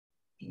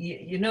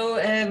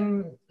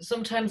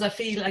sometimes I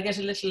feel I get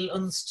a little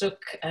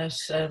unstuck at,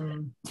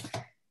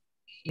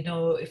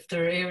 if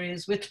there are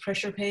areas with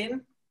pressure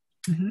pain,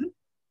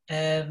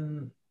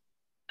 um,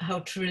 how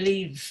to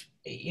relieve,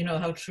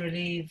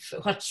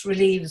 what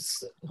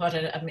relieves what.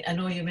 I mean, I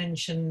know you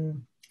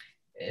mentioned,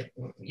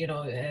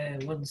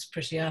 one's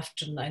pretty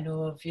often, I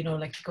know of,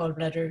 like the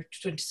gallbladder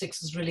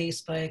 26 is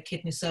released by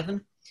kidney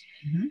 7.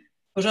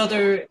 But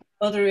other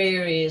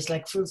areas,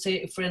 like for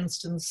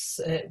instance,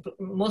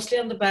 mostly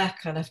on the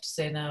back, I'll have to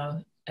say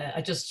now,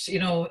 I just,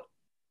 I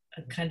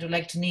kind of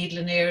like to needle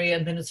an area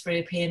and then it's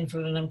very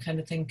painful and I'm kind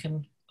of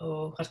thinking,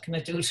 oh, what can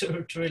I do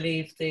to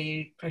relieve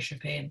the pressure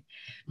pain?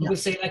 But we'll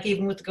say, like,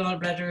 even with the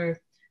gallbladder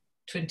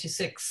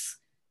 26,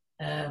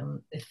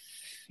 if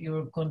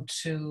you're going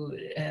to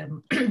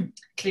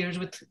clear it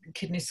with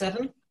kidney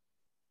 7,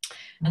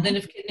 and then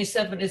if kidney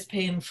 7 is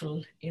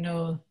painful,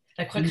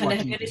 like what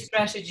kind of any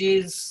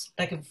strategies,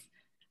 like of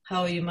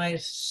how you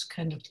might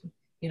kind of,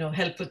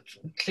 help with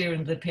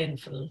clearing the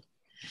painful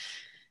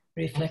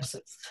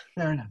reflexes.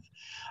 Fair enough.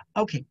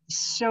 Okay,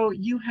 so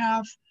you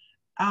have,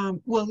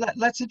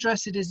 let's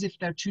address it as if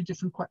they're two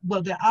different,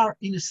 well, there are,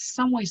 in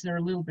some ways, they're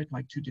a little bit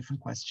like two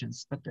different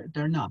questions, but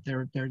they're not,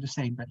 they're the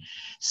same. But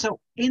so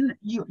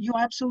you're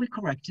absolutely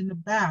correct. In the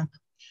back,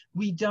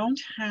 we don't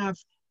have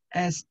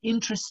as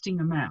interesting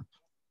a map.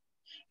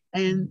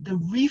 And the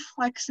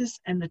reflexes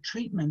and the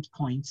treatment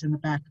points in the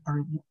back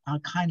are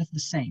kind of the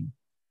same.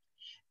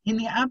 In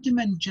the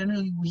abdomen,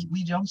 generally,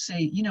 we don't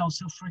say,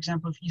 so for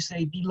example, if you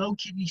say below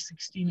kidney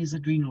 16 is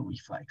adrenal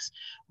reflex,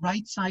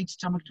 right side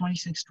stomach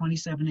 26,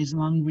 27 is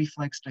lung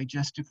reflex,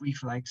 digestive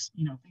reflex,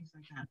 things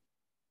like that.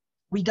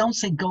 We don't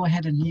say go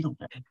ahead and needle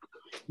them.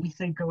 We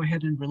say go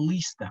ahead and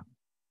release them.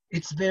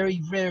 It's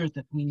very rare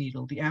that we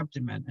needle the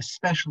abdomen,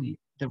 especially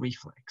the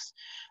reflex.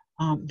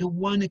 The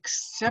one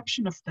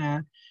exception of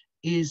that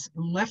is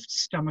left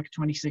stomach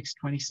 26,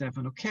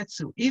 27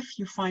 oketsu. If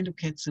you find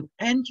oketsu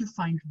and you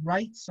find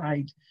right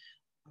side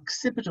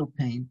occipital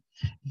pain,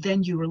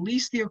 then you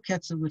release the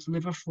oketsu with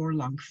liver 4,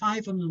 lung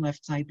 5 on the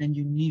left side, then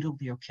you needle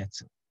the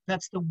oketsu.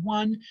 That's the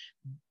one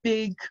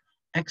big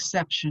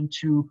exception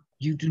to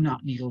you do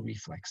not needle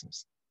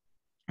reflexes.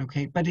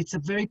 Okay, but it's a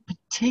very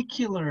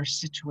particular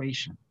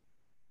situation,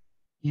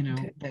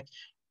 that,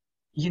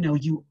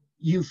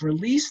 you've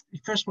released,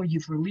 first of all,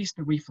 you've released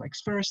the reflex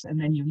first, and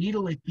then you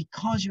needle it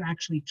because you're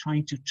actually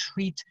trying to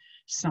treat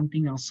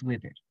something else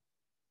with it.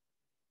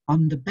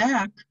 On the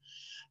back,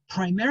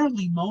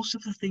 primarily, most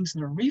of the things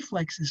that are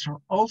reflexes are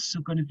also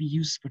going to be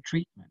used for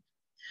treatment.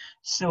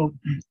 So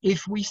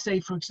if we say,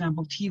 for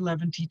example,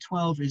 T11,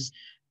 T12 is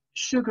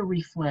sugar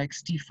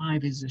reflex,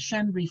 T5 is a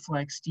Shen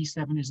reflex,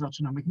 T7 is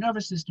autonomic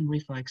nervous system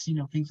reflex,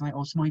 things like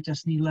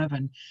osmoitis, and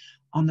 11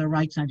 on the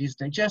right side is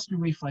digestion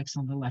reflex,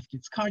 on the left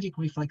it's cardiac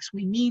reflex.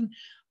 We mean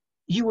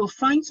you will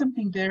find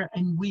something there,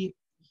 and we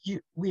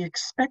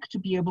expect to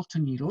be able to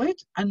needle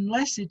it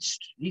unless it's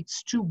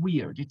too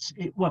weird.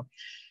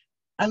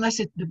 Unless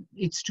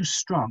it's too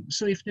strong.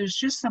 So if there's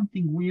just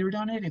something weird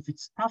on it, if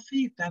it's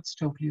puffy, that's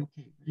totally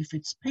okay. But if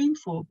it's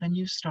painful, then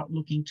you start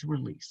looking to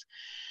release.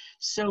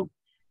 So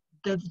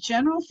the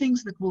general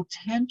things that will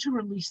tend to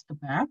release the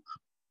back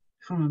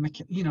from a,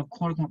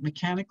 quote unquote,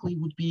 mechanically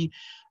would be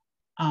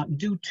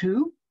due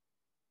to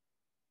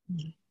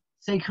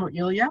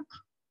sacroiliac,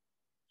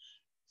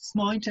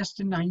 small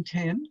intestine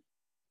 9-10,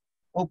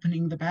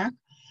 opening the back,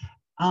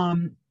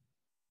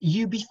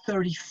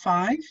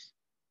 UB35,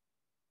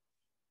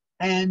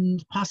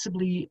 and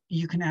possibly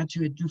you can add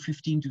to it do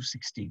 15, do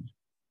 16.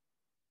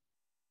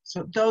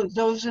 So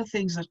those are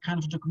things that kind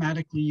of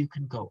dogmatically you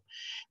can go.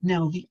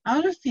 Now, the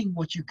other thing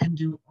what you can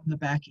do on the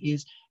back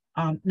is,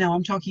 now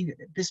I'm talking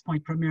at this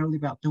point primarily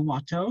about the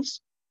watos,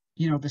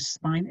 the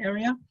spine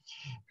area.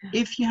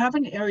 If you have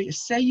an area,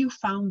 say you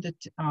found that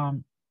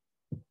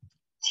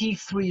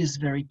T3 is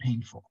very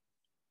painful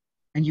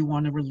and you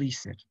want to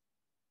release it.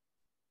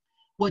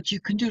 What you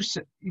can do is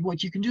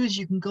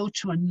you can go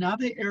to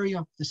another area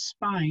of the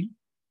spine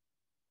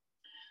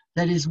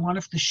that is one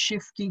of the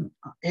shifting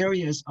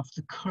areas of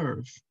the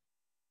curve.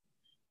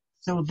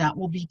 So that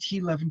will be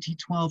T11,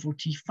 T12, or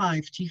T5.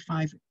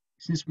 T5,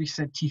 since we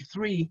said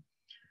T3,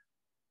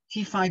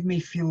 T5 may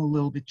feel a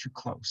little bit too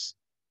close.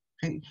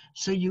 Okay,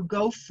 so you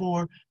go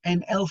for,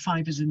 and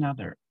L5 is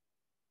another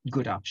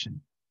good option.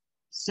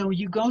 So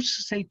you go,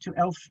 say, to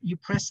L, you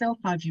press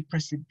L5, you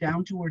press it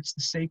down towards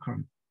the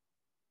sacrum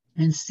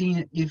and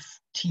see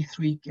if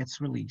T3 gets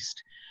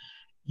released.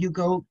 You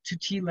go to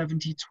T11,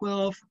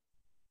 T12,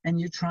 and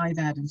you try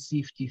that and see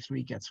if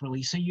T3 gets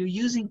released. So you're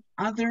using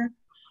other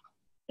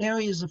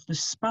areas of the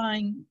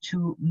spine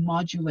to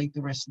modulate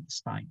the rest of the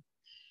spine.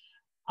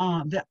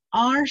 There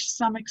are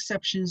some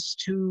exceptions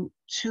to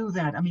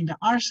that. I mean, there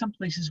are some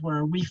places where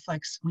a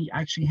reflex, we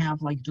actually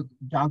have like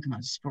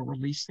dogmas for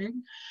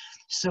releasing.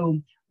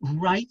 So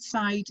right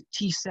side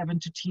T7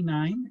 to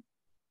T9,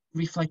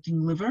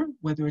 reflecting liver,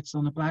 whether it's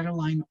on the bladder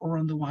line or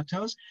on the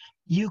watos,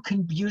 you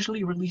can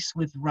usually release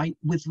with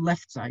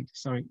left side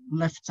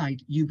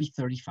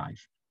UB35.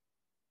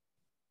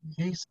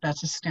 Okay, so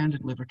that's a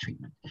standard liver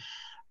treatment.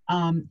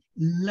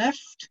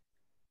 Left,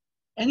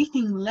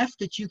 anything left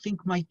that you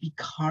think might be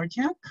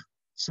cardiac,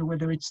 so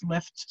whether it's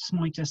left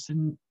small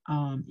intestine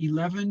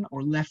 11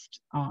 or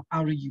left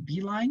outer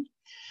UB line,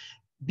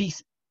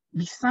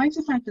 besides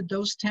the fact that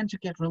those tend to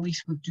get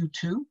released with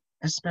DO2,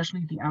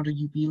 especially the outer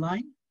UB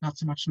line, not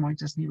so much small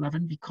intestine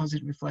 11 because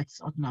it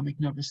reflects autonomic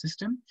nervous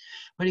system.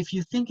 But if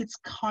you think it's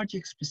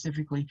cardiac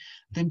specifically,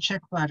 then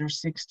check bladder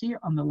 60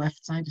 on the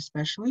left side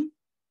especially.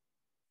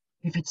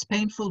 If it's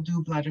painful,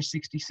 do bladder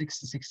 66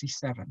 to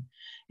 67.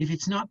 If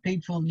it's not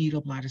painful,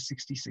 needle bladder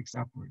 66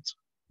 upwards.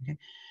 Okay,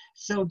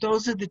 so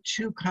those are the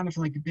two kind of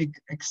like big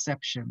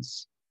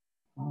exceptions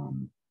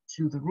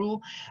to the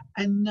rule.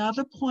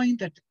 Another point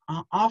that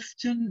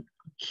often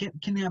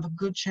can have a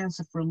good chance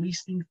of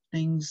releasing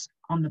things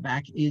on the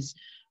back is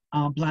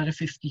bladder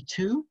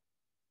 52.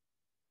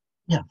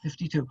 Yeah,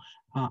 52,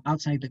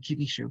 outside the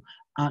kidney shoe,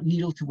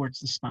 needle towards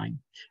the spine.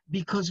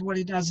 Because what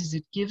it does is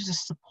it gives a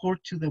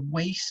support to the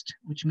waist,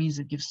 which means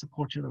it gives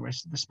support to the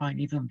rest of the spine,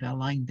 even if they're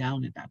lying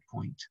down at that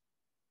point.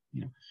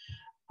 You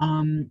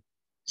know,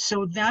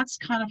 so that's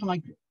kind of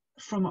like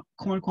from a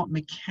quote unquote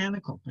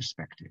mechanical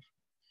perspective.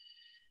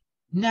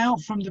 Now,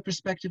 from the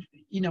perspective,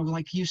 you know,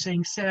 like you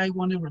saying, say I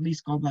want to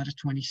release gallbladder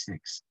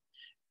 26,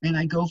 and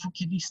I go for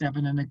kidney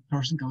 7, and the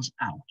person goes,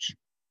 ouch.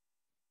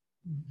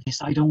 Okay,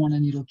 so I don't want a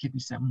needle kidney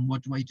 7.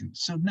 What do I do?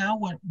 So now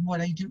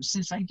what I do,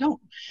 since I don't,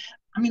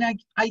 I mean,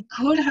 I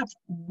could have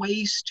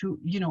ways to,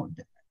 you know,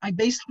 I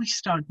basically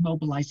start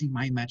mobilizing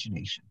my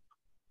imagination.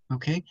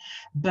 Okay,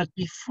 but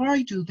before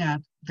I do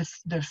that,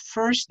 the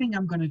first thing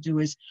I'm going to do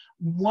is,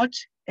 what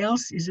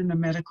else is in the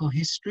medical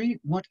history?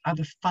 What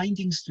other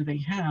findings do they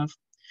have?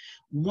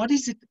 What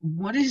is it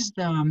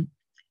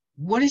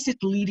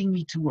leading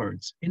me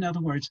towards? In other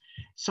words,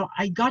 so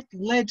I got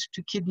led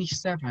to kidney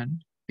 7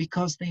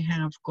 because they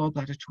have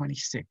gallbladder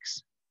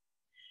 26.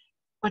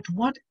 But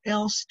what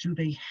else do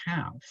they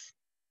have?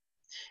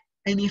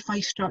 And if I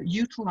start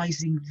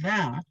utilizing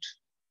that,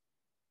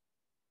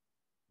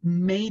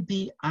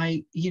 maybe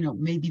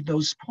maybe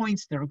those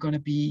points that are going to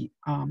be,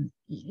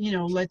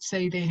 let's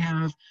say they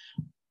have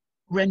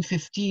REN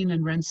 15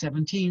 and REN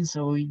 17,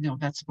 so,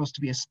 that's supposed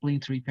to be a spleen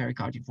 3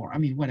 pericardium 4. I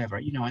mean, whatever,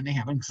 and they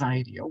have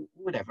anxiety or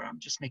whatever. I'm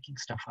just making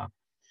stuff up.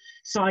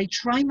 So I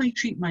try my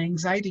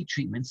anxiety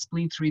treatment,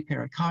 spleen 3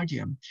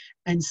 pericardium,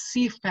 and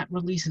see if that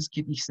releases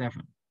kidney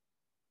 7.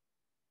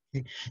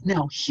 Okay.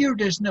 Now, here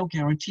there's no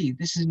guarantee.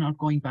 This is not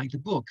going by the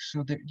book,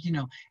 so that,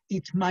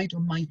 it might or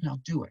might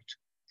not do it.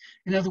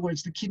 In other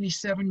words, the kidney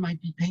 7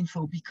 might be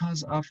painful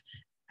because of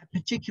a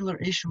particular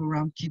issue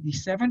around kidney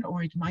 7,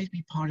 or it might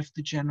be part of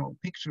the general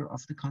picture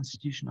of the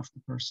constitution of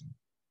the person.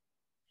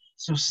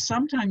 So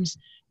sometimes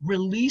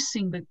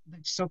releasing the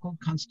so-called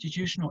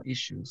constitutional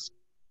issues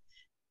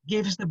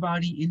gives the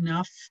body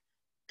enough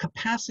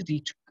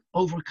capacity to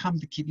overcome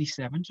the kidney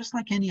 7, just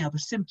like any other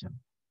symptom.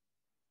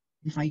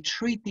 If I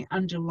treat the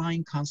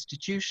underlying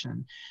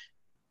constitution,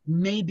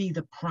 maybe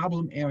the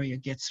problem area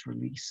gets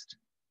released.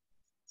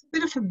 It's a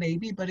bit of a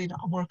maybe, but it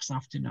works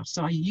often enough.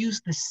 So I use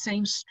the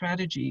same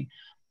strategy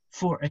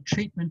for a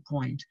treatment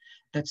point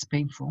that's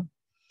painful.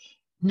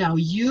 Now,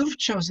 you've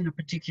chosen a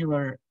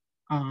particular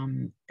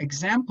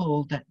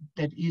example that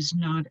is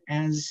not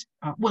as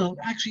well.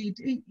 Actually,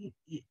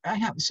 I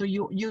have. So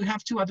you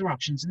have two other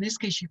options. In this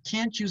case, you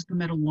can't use the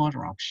metal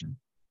water option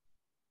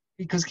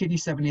because kidney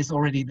 7 is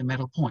already the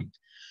metal point.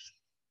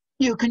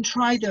 You can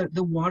try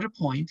the water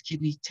point,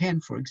 kidney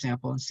 10, for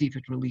example, and see if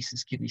it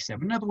releases kidney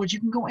 7. In other words, you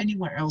can go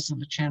anywhere else on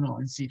the channel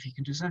and see if you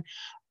can do that.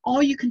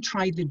 Or you can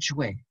try the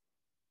Jue.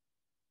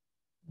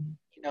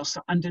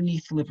 So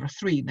underneath liver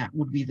 3, that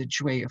would be the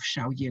Jue of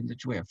Shaoyin, the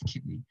Jue of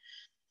kidney.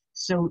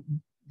 So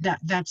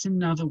that's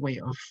another way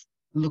of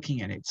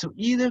looking at it. So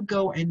either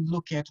go and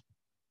look at,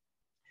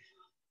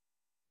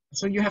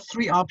 so you have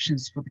 3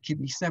 options for the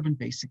kidney 7,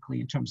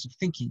 basically, in terms of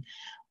thinking.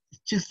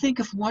 To think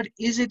of what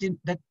is it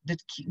that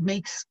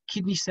makes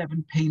kidney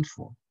 7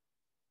 painful.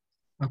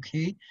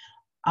 Okay.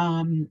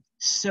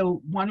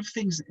 So one of the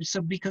things,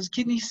 so because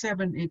kidney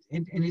 7,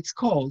 and it's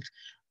called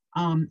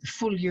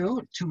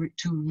folio to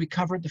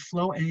recover the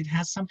flow, and it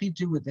has something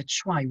to do with the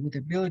shuai, with the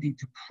ability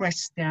to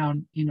press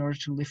down in order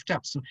to lift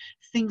up. So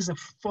things are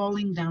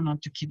falling down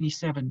onto kidney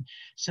 7.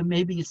 So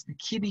maybe it's the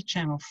kidney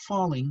channel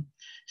falling.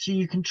 So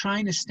you can try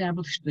and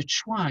establish the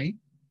shuai,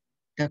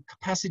 the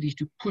capacity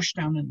to push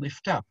down and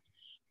lift up,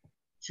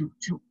 to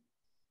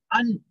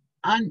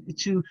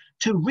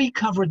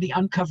recover the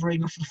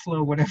uncovering of the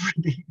flow, whatever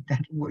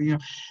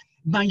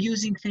by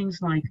using things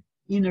like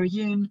inner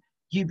yin,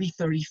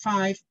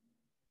 UB35,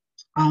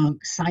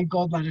 side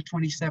gallbladder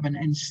 27,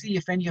 and see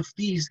if any of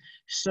these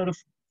sort of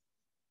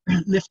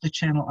lift the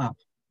channel up.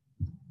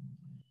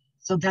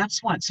 So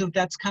that's what. So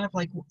that's kind of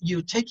like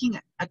you're taking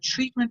a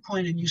treatment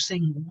point and you're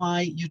saying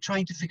why, you're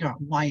trying to figure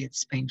out why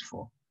it's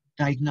painful,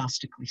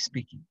 diagnostically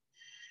speaking.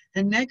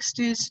 The next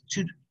is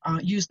to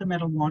use the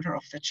metal water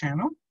of the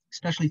channel,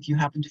 especially if you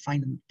happen to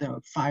find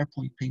the fire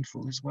point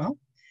painful as well.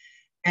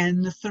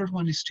 And the third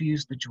one is to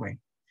use the Jue.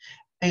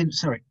 and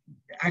sorry,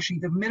 actually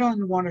the middle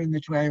and the water and the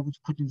dry I would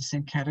put in the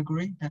same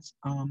category. That's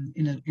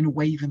in a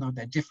way, even though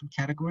they're different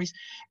categories.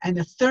 And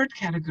the third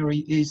category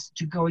is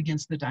to go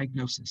against the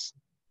diagnosis.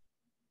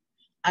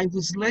 I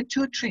was led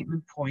to a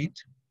treatment point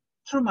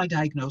through my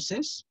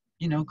diagnosis,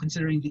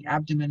 considering the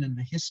abdomen and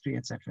the history,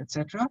 et cetera, et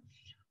cetera.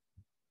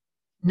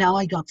 Now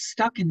I got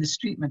stuck in this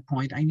treatment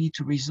point. I need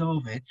to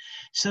resolve it.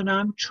 So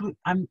now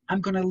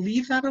I'm going to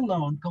leave that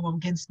alone, go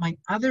against my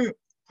other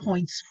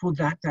points for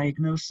that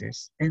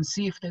diagnosis, and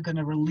see if they're going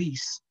to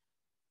release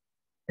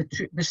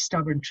the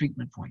stubborn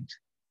treatment point.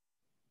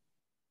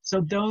 So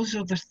those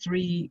are the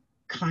three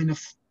kind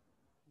of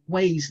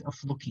ways of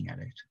looking at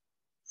it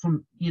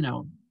from,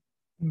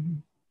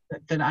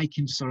 that I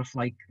can sort of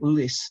like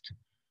list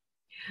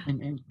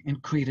and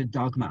create a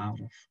dogma out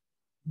of.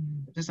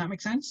 Does that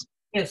make sense?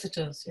 Yes, it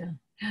does.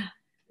 Yeah.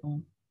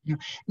 Yeah.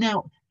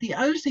 Now, the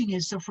other thing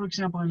is, so for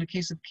example, in the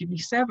case of kidney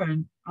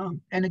 7,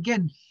 and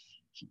again,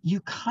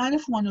 you kind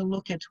of want to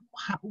look at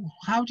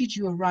how did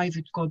you arrive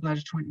at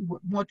gallbladder 20?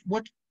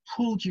 What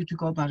pulled you to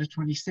gallbladder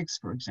 26,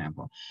 for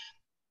example?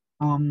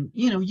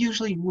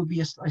 Usually it would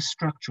be a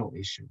structural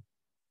issue.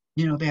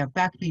 They have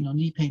back pain or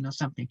knee pain or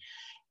something.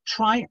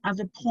 Try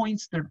other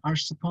points that are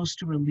supposed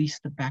to release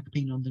the back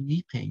pain or the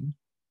knee pain.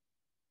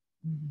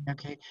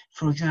 Okay,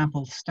 for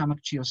example, stomach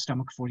G or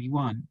stomach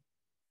 41.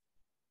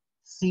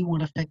 See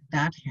what effect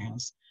that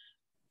has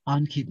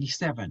on kidney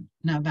 7.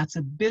 Now, that's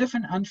a bit of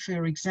an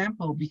unfair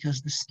example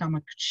because the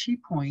stomach chi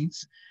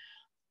points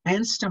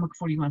and stomach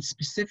 41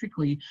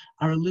 specifically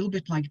are a little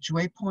bit like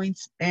joy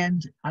points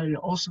and are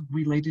also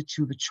related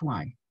to the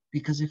chwai.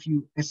 Because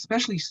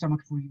especially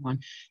stomach 41,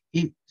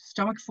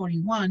 stomach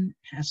 41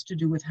 has to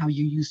do with how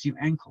you use your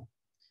ankle.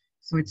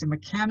 So it's a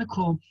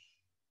mechanical,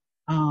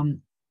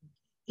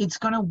 it's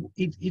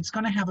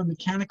gonna have a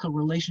mechanical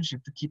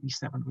relationship to kidney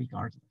 7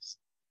 regardless.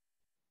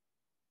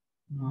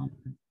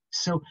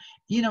 So,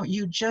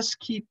 you just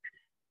keep,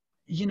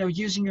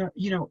 using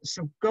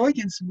so go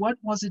against what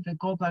was it that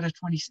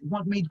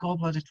what made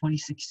gallbladder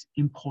 26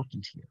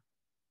 important here?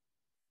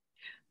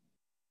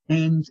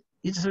 And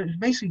it's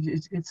basically,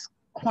 it's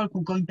quote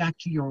unquote going back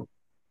to your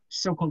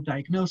so-called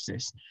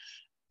diagnosis,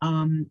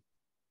 and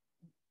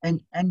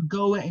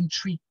go and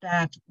treat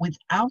that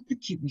without the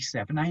kidney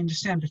 7. I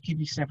understand that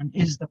kidney 7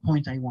 is the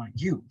point I want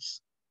to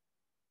use,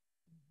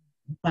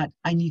 but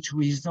I need to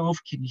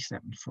resolve kidney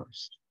 7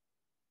 first.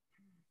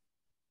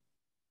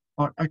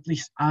 Or at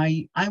least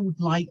I would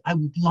like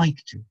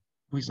to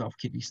resolve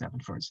kidney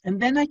 7 first,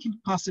 and then I can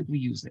possibly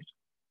use it.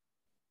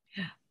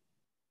 Yeah.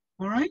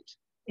 All right.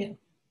 Yeah.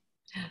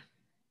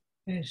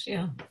 Yes.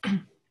 Yeah.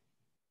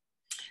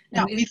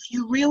 Now, if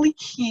you really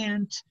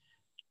can't,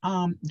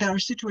 there are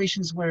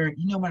situations where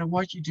no matter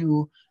what you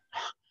do,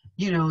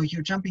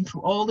 you're jumping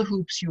through all the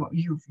hoops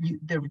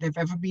they've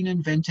ever been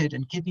invented,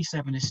 and kidney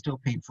 7 is still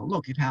painful.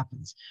 Look, it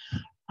happens.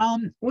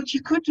 What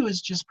you could do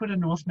is just put a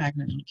north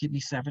magnet in kidney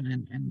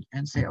 7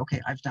 and say,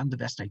 okay, I've done the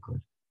best I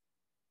could.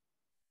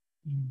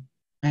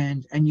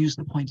 And use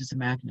the point as a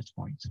magnet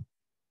point.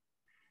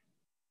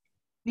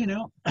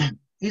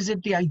 Is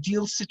it the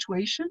ideal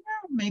situation?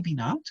 Well, maybe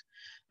not.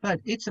 But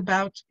it's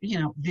about,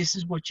 this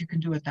is what you can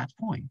do at that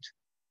point.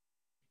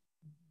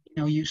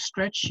 You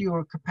stretch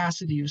your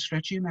capacity, you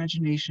stretch your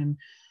imagination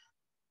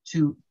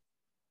to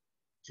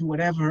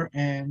whatever,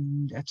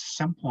 and at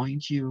some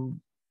point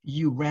you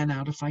ran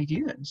out of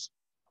ideas.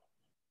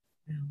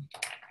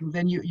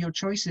 Then your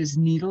choice is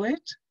needle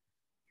it,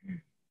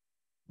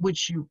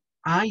 which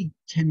I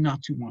tend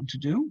not to want to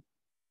do.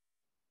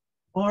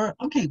 Or,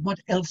 okay,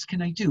 what else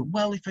can I do?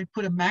 Well, if I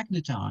put a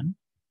magnet on,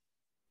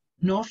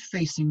 north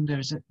facing,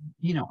 there's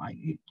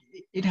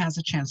it has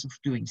a chance of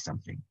doing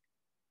something,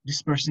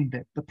 dispersing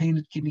the pain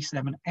at kidney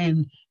 7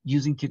 and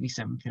using kidney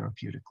 7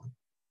 therapeutically.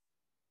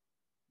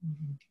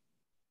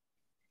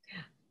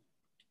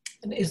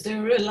 And is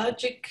there a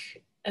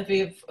logic of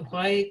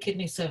why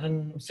kidney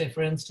 7, say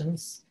for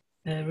instance,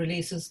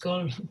 releases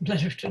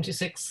gallbladder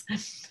 26?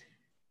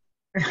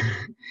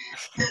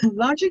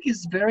 Logic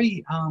is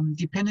very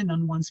dependent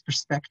on one's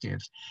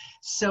perspective.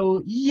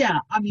 So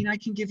yeah, I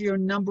can give you a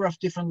number of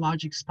different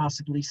logics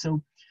possibly.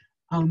 So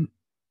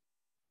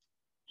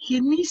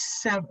kidney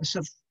 7,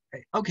 so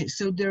okay,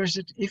 so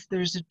if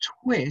there's a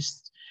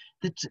twist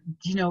that,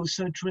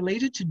 so it's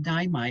related to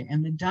daimai,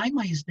 and the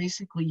daimai is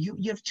basically, you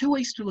have two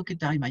ways to look at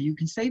daimai. You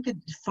can say that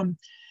from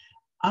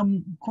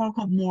quote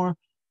unquote more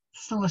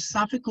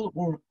philosophical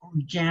or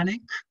organic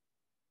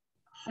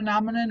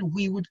phenomenon,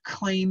 we would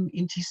claim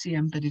in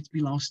TCM that it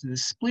belongs to the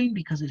spleen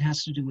because it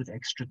has to do with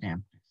extra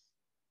dampness.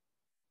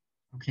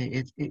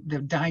 Okay,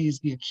 the dye is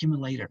the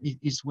accumulator. It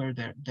is where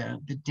the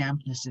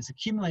dampness is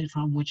accumulated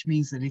from, which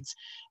means that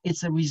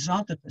it's a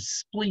result of a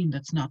spleen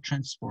that's not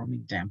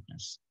transforming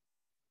dampness.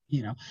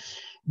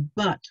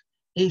 But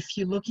if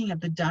you're looking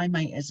at the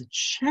daimai as a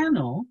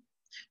channel,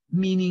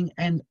 meaning,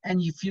 and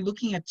if you're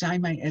looking at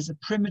daimai as a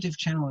primitive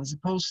channel as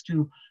opposed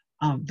to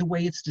the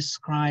way it's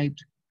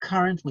described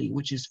currently,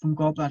 which is from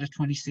gallbladder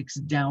 26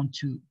 down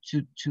to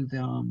the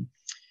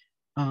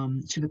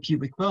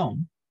pubic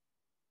bone,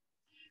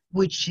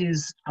 which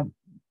is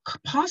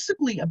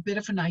possibly a bit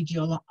of an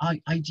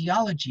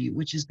ideology,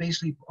 which is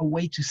basically a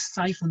way to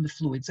siphon the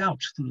fluids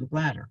out through the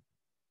bladder.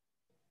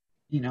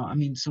 I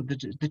mean, so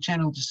the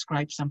channel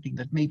describes something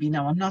that maybe,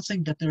 now I'm not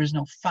saying that there is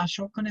no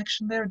fascial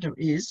connection there. There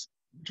is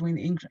between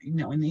the, in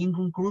the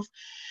inguinal groove,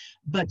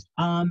 but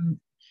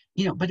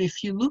but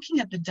if you're looking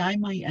at the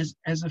daimai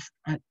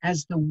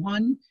as the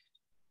one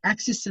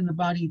axis in the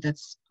body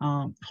that's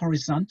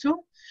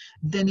horizontal,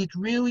 then it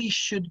really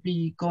should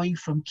be going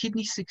from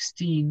kidney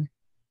 16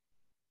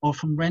 or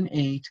from Ren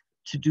 8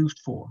 to do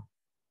 4.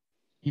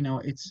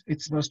 It's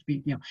supposed to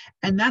be,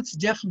 and that's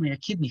definitely a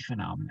kidney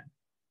phenomenon,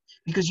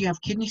 because you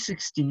have kidney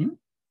 16,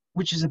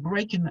 which is a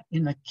break in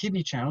the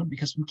kidney channel,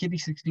 because from kidney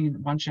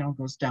 16, one channel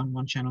goes down,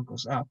 one channel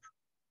goes up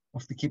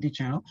of the kidney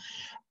channel.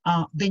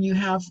 Then you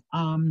have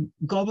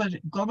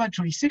gallbladder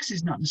 26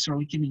 is not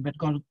necessarily kidney, but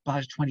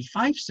gallbladder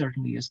 25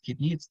 certainly is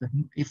kidney. It's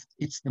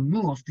the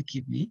mu of the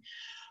kidney.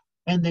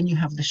 And then you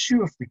have the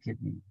shu of the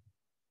kidney.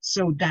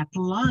 So that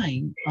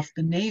line of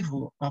the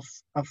navel of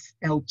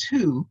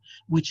L2,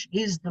 which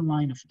is the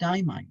line of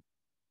daimai,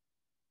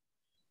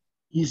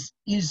 is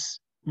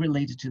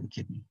related to the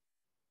kidney.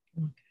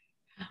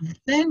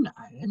 Then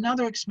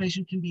another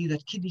explanation can be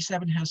that kidney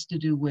 7 has to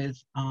do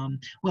with,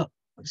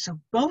 so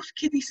both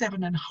kidney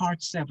 7 and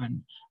heart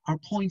 7 are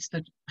points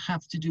that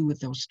have to do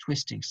with those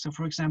twistings. So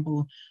for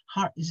example,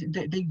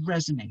 they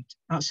resonate.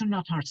 So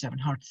not heart 7,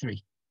 heart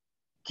 3.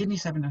 Kidney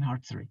 7 and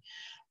heart 3.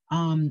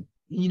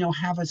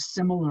 Have a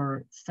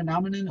similar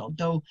phenomenon,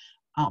 although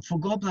for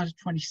gallbladder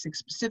 26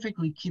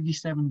 specifically, kidney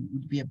 7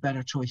 would be a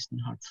better choice than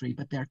heart 3.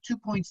 But there are 2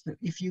 points that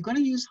if you're going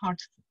to use heart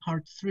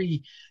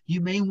 3, you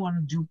may want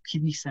to do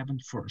kidney 7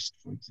 first,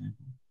 for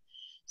example.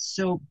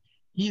 So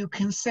you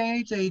can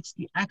say that it's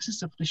the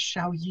axis of the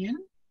Shaoyin,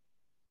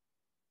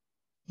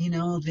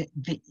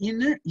 the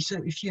inner.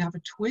 So if you have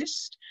a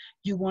twist,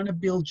 you want to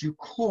build your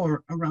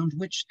core around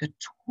which the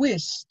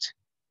twist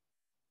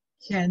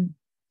can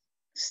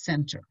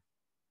center.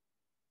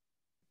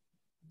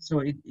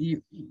 So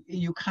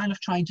you're kind of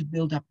trying to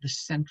build up the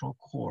central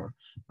core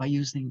by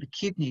using the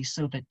kidney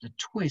so that the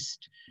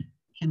twist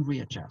can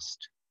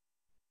readjust.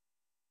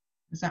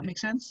 Does that make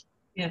sense?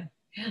 Yeah.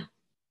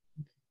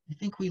 I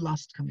think we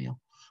lost Camille.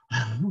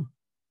 All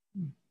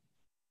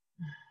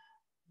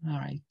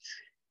right.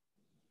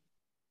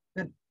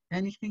 But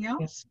anything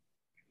else?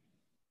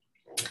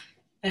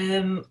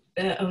 I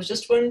was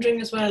just wondering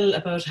as well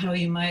about how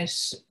you might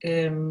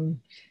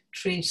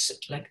treat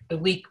like a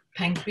weak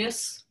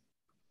pancreas.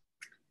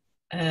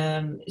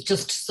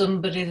 Just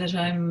somebody that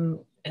I'm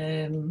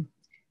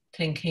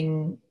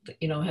thinking,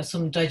 has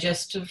some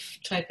digestive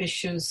type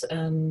issues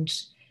and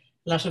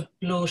a lot of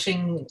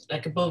bloating,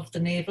 like above the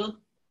navel.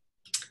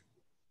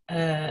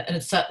 And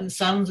it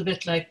sounds a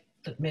bit like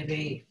that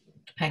maybe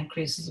the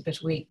pancreas is a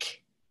bit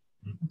weak.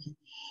 Okay.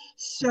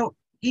 So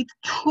it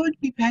could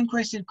be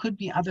pancreas, it could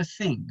be other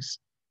things,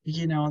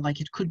 like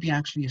it could be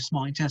actually a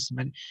small intestine.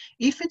 But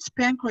if it's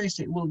pancreas,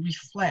 it will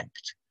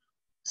reflect,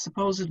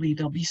 supposedly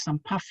there'll be some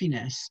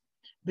puffiness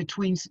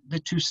between the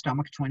two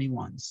stomach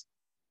 21s.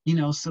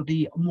 So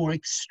the more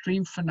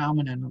extreme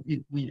phenomenon,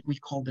 we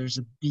call there's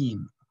a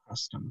beam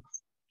across stomach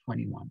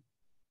 21.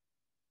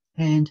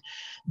 And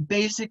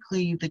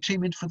basically the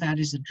treatment for that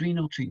is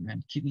adrenal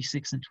treatment, kidney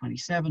 6 and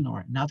 27,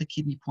 or another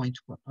kidney point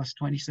plus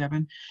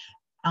 27,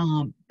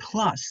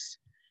 plus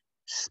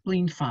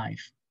spleen 5.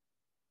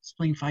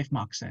 Spleen 5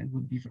 moxa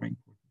would be very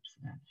important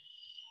for that.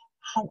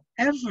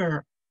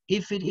 However,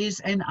 if it is,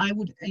 and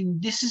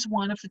this is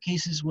one of the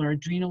cases where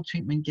adrenal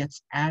treatment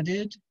gets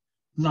added,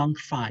 lung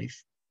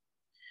 5.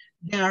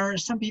 There are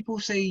some people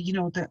who say,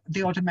 that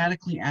they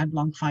automatically add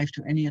lung 5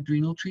 to any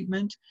adrenal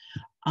treatment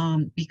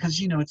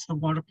because, it's the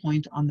water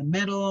point on the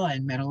metal,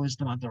 and metal is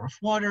the mother of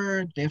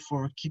water.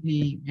 Therefore,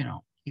 kidney,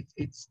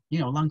 it's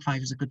lung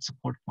 5 is a good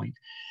support point.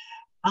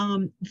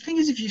 The thing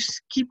is, if you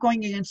keep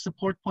going against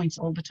support points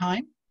all the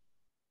time,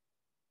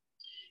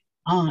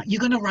 you're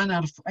going to run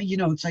out of,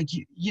 it's like,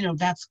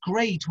 that's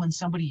great when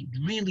somebody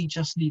really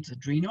just needs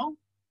adrenal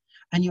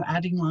and you're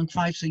adding lung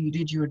 5. So you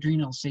did your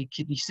adrenal, say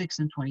kidney 6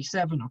 and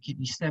 27, or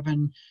kidney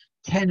 7,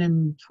 10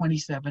 and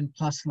 27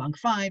 plus lung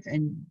 5,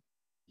 and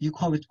you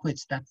call it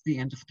quits. That's the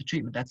end of the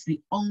treatment. That's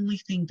the only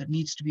thing that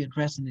needs to be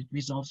addressed, and it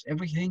resolves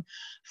everything.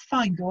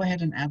 Fine, go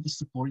ahead and add the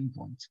supporting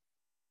point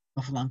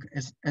of lung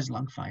as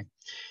lung 5.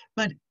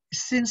 But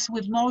since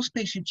with most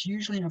patients, you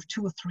usually have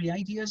 2 or 3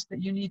 ideas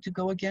that you need to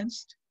go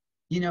against.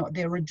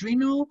 They're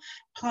adrenal,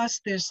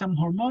 plus there's some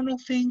hormonal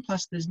thing,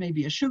 plus there's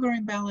maybe a sugar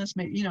imbalance,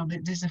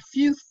 there's a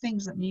few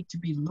things that need to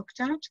be looked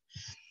at.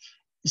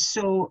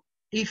 So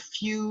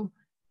if you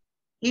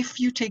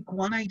take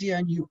one idea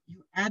and you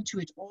add to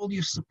it all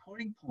your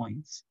supporting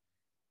points,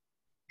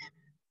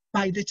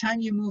 by the time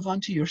you move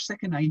on to your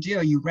second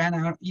idea, you ran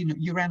out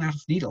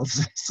of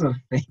needles, sort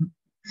of thing.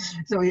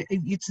 So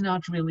it's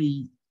not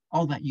really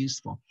all that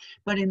useful.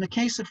 But in the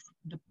case of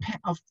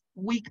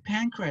weak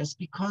pancreas,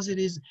 because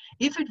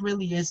if it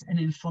really is an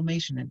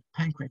inflammation and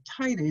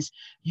pancreatitis,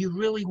 you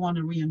really want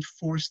to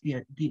reinforce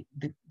the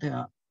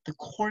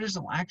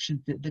cortisol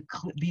action,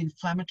 the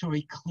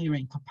inflammatory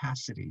clearing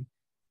capacity.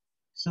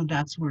 So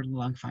that's where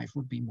lung 5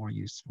 would be more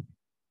useful.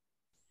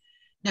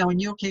 Now, in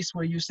your case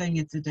where you're saying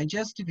it's a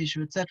digestive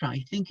issue, etc.,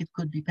 I think it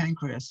could be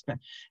pancreas, but,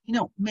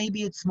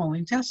 maybe it's small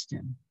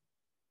intestine.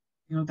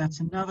 That's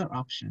another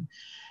option.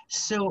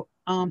 So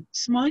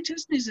small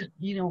intestine is,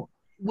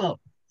 well,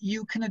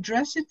 you can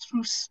address it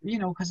through,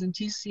 because in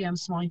TCM,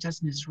 small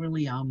intestine is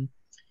really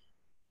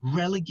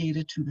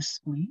relegated to the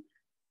spleen.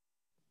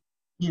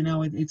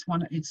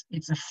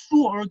 It's a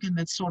full organ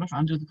that's sort of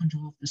under the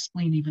control of the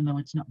spleen, even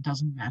though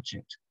doesn't match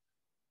it.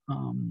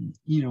 In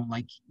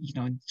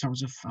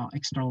terms of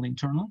external,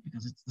 internal,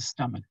 because it's the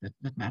stomach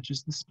that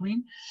matches the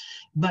spleen.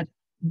 But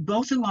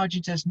both the large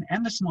intestine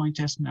and the small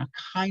intestine are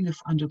kind of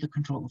under the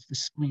control of the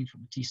spleen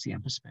from a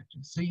TCM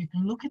perspective. So you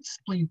can look at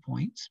spleen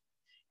points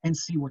and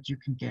see what you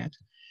can get.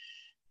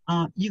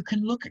 You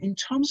can look, in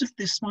terms of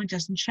the small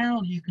intestine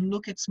channel, you can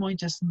look at small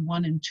intestine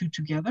 1 and 2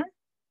 together,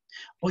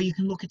 or you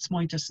can look at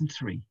small intestine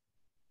 3.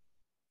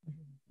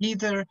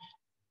 Either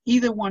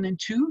 1 and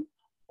 2,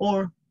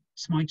 or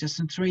small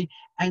intestine 3,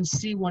 and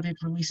see what it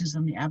releases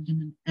on the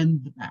abdomen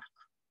and the back.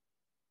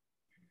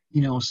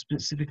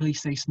 Specifically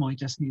say small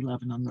intestine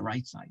 11 on the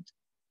right side.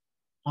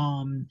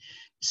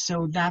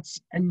 So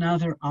that's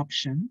another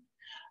option.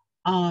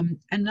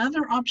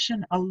 Another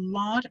option, a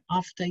lot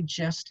of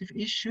digestive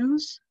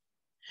issues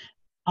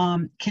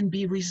can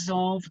be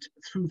resolved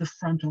through the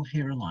frontal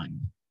hairline.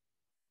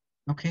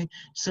 Okay,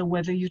 so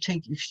whether you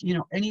take,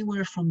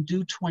 anywhere from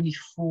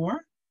DO24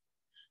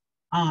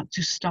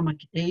 to stomach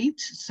 8.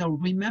 So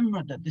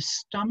remember that the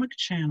stomach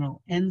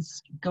channel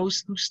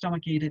goes through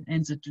stomach 8 and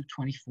ends at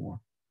DO24.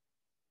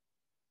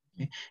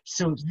 Okay.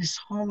 So this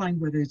whole line,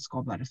 whether it's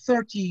gallbladder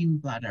 13,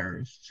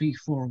 bladder 3,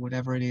 4,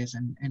 whatever it is,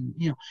 and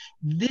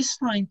this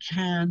line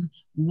can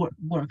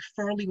work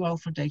fairly well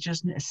for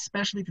digestion,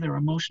 especially if there are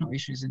emotional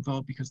issues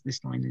involved, because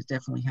this line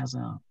definitely has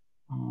an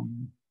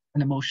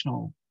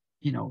emotional,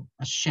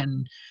 a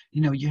Shen.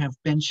 You have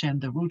Ben Shen,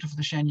 the root of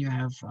the Shen. You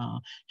have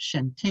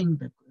Shen Ting,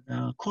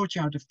 the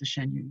courtyard of the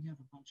Shen. You have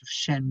a bunch of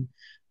Shen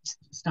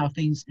style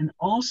things, and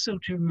also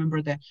to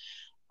remember that.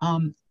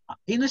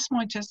 In the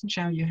small intestine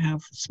channel, you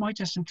have small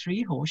intestine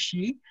 3, Ho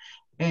Shi,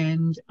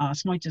 and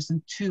small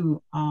intestine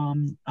 2,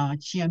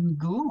 Qian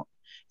Gu.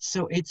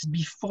 So it's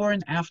before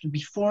and after,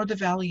 before the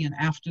valley and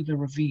after the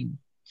ravine.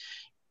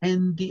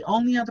 And the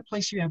only other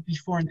place you have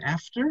before and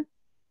after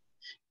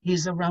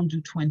is around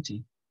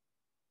DO20.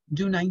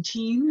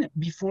 DO19,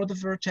 before the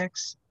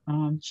vertex,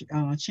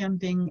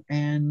 Qianbing,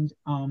 and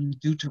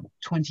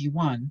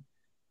DO21,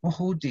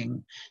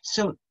 Hoding.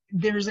 So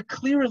there's a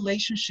clear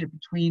relationship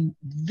between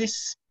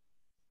this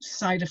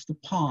side of the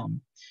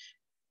palm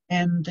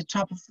and the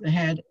top of the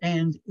head,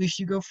 and if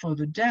you go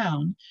further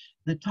down,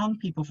 the Tong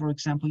people, for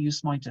example, use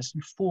small intestine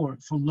 4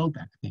 for low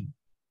back pain.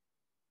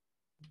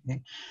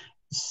 Okay,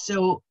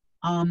 so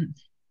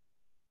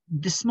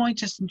the small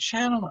intestine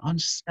channel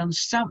in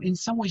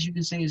some ways you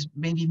can say is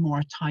maybe more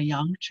a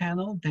Taiyang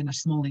channel than a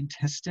small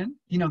intestine.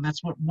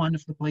 That's one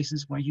of the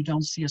places where you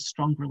don't see a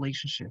strong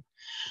relationship,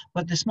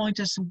 but the small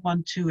intestine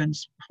 1, 2, and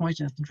small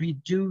intestine 3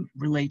 do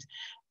relate.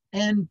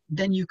 And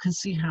then you can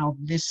see how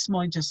this small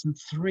intestine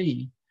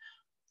 3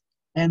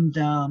 and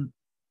the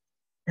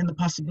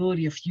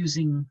possibility of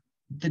using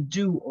the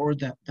DO or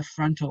the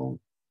frontal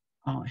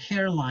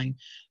hairline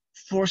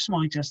for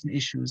small intestine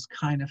issues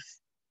kind of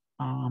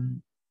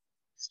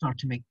start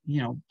to make,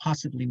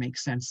 possibly make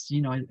sense,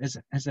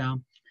 as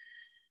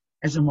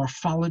a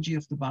morphology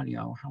of the body,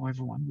 or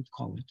however one would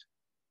call it.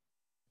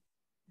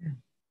 Yeah.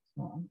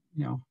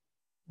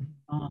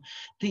 So,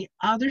 the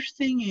other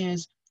thing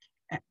is,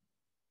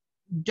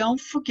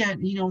 don't forget,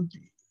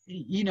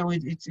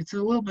 it's a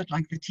little bit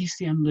like the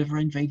TCM liver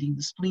invading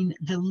the spleen.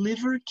 The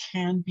liver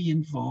can be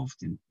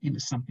involved in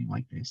something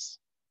like this,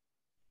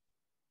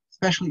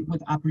 especially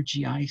with upper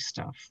GI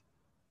stuff.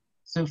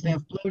 So if they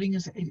have bloating,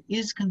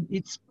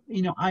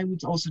 I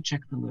would also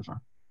check the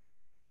liver,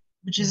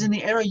 which is in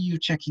the area you're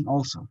checking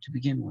also to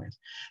begin with.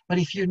 But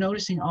if you're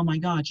noticing, oh my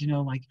God,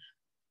 like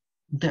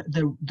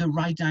the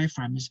right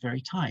diaphragm is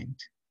very tight.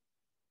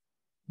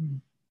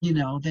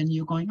 Then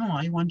you're going, oh,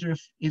 I wonder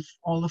if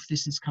all of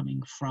this is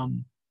coming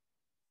from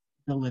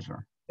the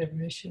liver.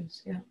 Liver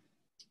issues, yeah.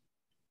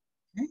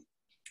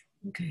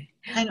 Okay.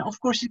 And of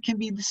course, it can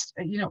be this,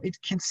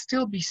 it can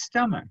still be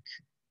stomach.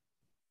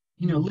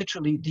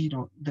 Literally,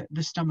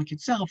 the stomach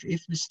itself.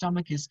 If the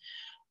stomach is,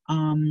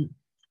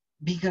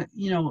 because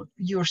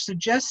you're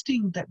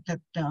suggesting that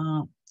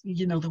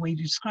the way you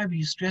describe it,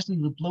 you're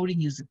suggesting the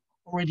bloating is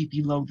already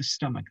below the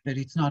stomach, that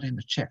it's not in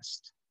the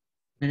chest.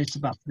 That it's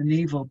about the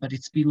navel, but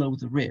it's below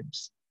the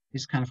ribs,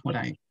 is kind of what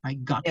I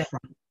got from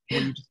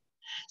what you just.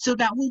 So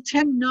that will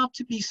tend not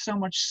to be so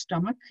much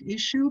stomach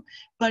issue,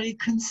 but it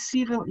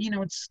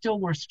it's still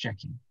worth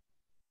checking.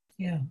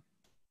 Yeah.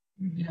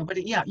 But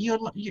yeah,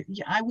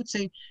 I would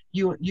say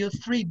your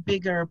 3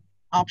 bigger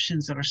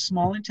options that are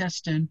small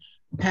intestine,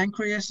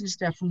 pancreas is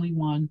definitely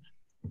one,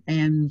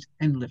 and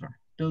liver.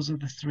 Those are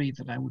the 3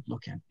 that I would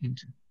look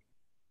into.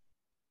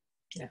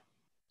 Yeah,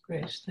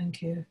 great,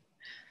 thank you.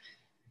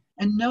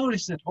 And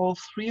notice that all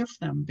 3 of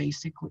them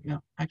basically,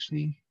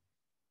 actually,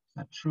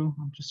 that true?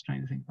 I'm just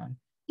trying to think about it.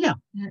 Yeah,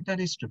 that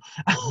is true.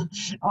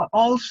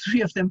 All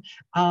three of them,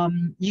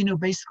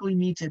 basically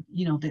meet at,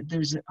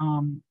 there's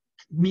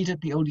meet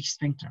at the OD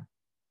sphincter.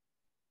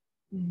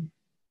 Mm.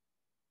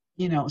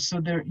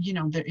 So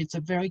it's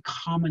a very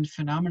common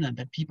phenomenon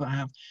that people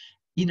have,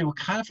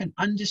 kind of an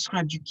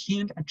undescribed, you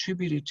can't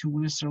attribute it to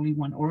necessarily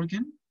one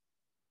organ.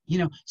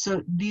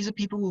 So these are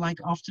people who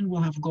often will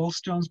have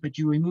gallstones, but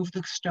you remove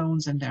the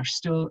stones and there's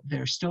still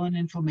an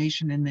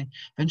inflammation, and then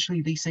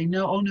eventually they say,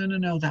 no, oh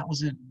no, that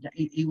was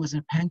it was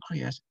a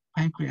pancreas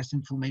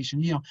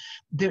inflammation.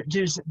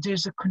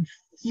 There's a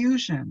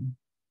confusion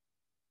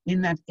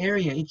in that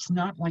area. It's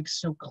not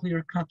so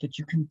clear cut that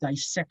you can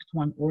dissect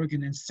one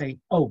organ and say,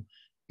 oh,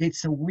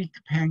 it's a weak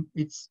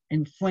it's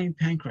inflamed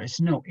pancreas.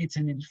 No, it's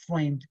an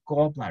inflamed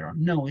gallbladder.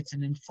 No, it's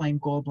an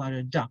inflamed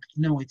gallbladder duct.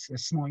 No, it's a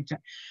small.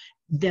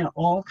 They're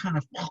all kind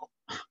of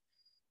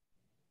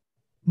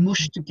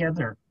mushed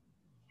together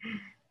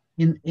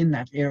in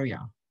that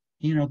area.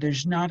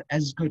 There's not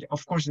as good,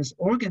 of course, as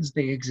organs,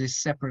 they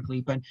exist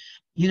separately, but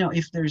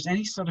if there's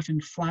any sort of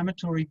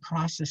inflammatory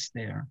process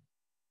there,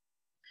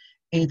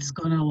 it's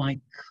gonna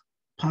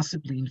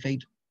possibly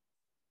invade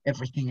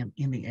everything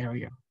in the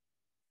area.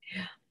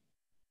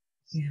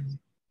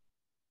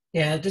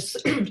 Yeah, this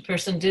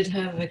person did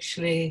have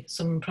actually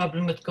some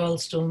problem with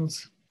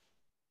gallstones.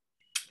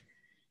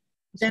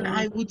 Then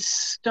I would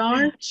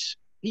start,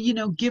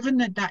 given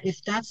that if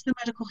that's the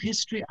medical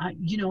history,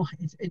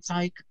 it's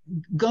like,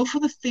 go for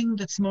the thing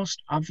that's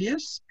most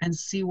obvious and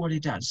see what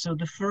it does. So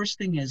the first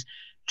thing is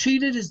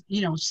treat it as,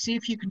 see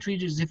if you can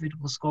treat it as if it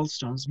was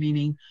gallstones,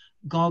 meaning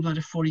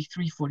gallbladder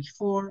 43,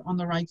 44 on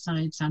the right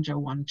side, Sanja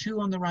 1,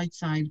 2 on the right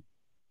side.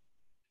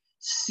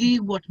 See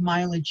what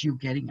mileage you're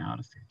getting out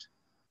of it.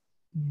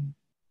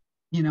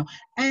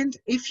 And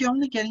if you're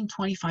only getting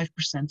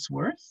 25%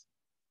 worth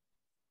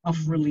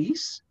of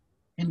release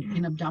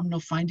in abdominal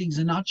findings,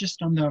 and not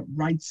just on the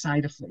right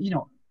side of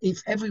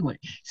if everywhere.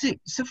 So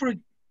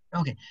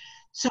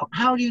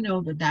how do you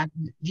know that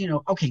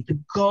the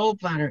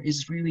gallbladder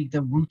is really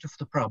the root of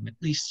the problem?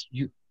 At least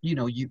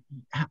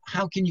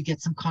how can you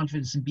get some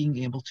confidence in being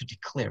able to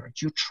declare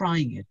it? You're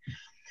trying it.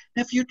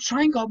 Now, if you're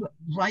trying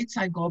right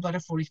side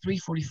gallbladder 43,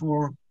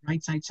 44,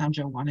 right side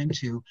Sanja 1 and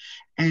 2,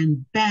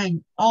 and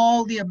bang,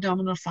 all the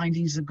abdominal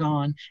findings are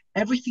gone,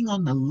 everything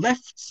on the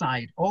left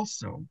side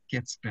also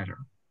gets better.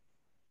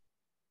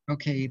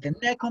 Okay, the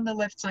neck on the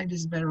left side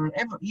is better,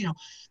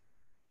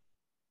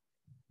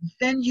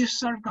 then you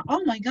sort of go,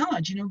 oh my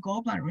God,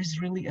 gallbladder is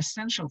really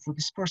essential for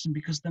this person,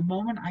 because the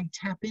moment I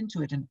tap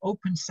into it and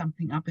open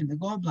something up in the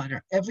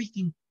gallbladder,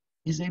 everything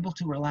is able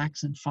to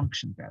relax and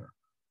function better.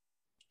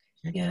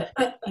 Yeah,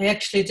 I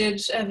actually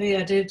did, Evie,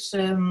 I did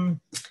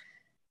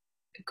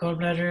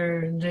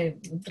gallbladder in the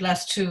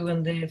last two,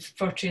 and the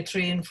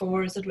 43 and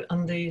 4 is it,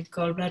 on the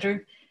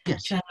gallbladder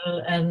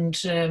channel, and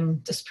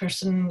this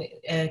person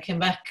came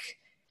back.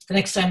 The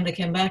next time they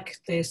came back,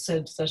 they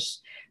said that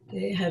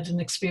they had an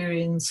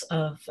experience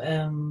of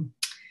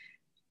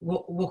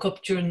woke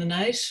up during the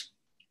night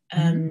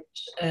and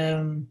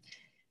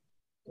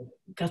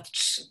got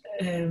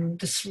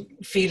this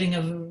feeling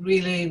of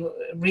really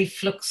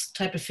reflux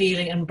type of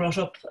feeling, and brought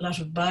up a lot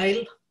of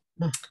bile.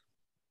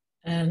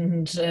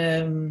 And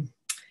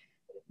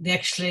they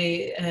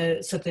actually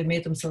said they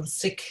made themselves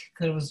sick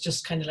because it was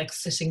just kind of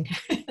sitting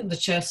in the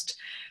chest.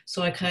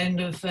 So I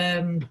kind of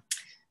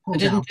I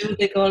didn't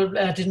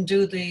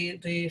do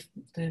the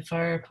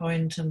fire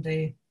point, and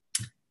the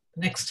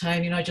next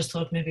time, I just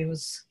thought maybe it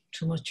was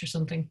too much or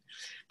something.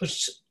 But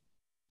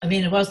I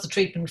mean, it was the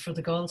treatment for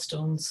the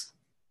gallstones.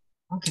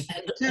 Okay.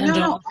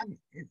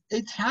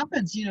 It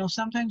happens.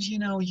 Sometimes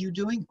you're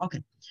doing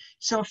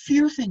So a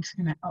few things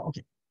can happen.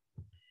 Okay.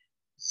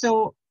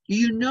 So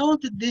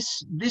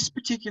that this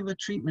particular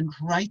treatment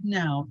right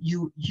now,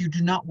 you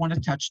do not want to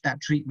touch that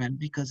treatment,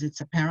 because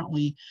it's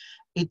apparently,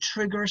 it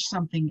triggers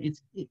something.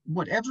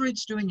 Whatever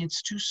it's doing,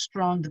 it's too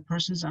strong. The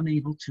person's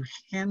unable to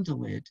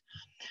handle it.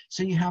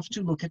 So you have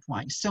to look at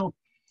why. So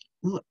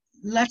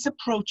let's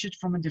approach it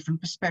from a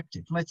different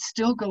perspective. Let's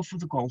still go for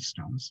the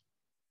gallstones,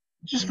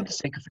 just for the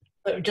sake of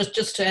it.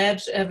 Just to add,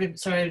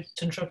 sorry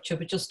to interrupt you,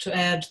 but just to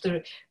add,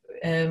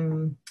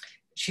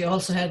 she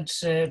also had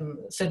said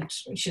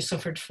she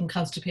suffered from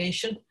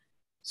constipation,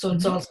 so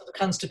it's also the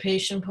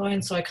constipation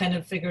point. So I kind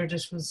of figured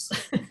it was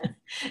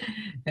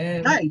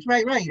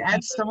right.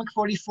 Add stomach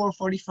 44,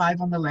 45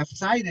 on the left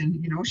side,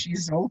 and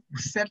she's all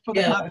set for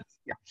the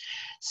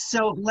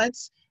So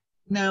let's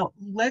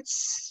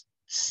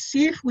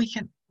see if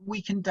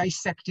we can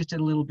dissect it a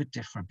little bit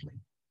differently.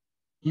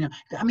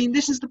 I mean,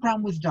 this is the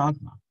problem with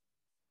dogma.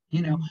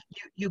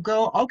 You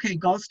go, okay,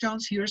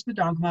 gallstones, here's the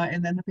dogma,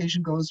 and then the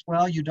patient goes,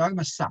 well, your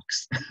dogma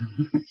sucks.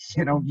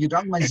 Your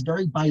dogma is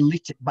very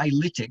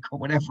bilytic or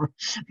whatever.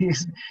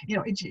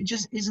 It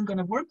just isn't going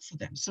to work for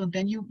them. So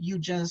then you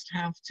just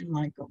have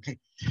to okay.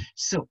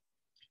 So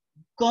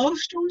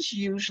gallstones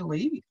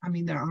usually, I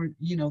mean, there are,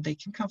 they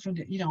can come from,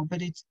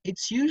 but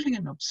it's usually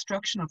an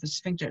obstruction of the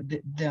sphincter.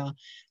 The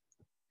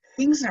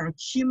things are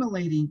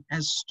accumulating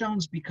as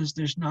stones because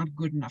there's not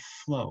good enough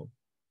flow.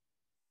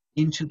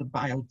 into the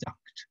bile duct.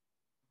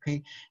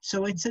 Okay,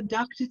 so it's a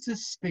duct, it's a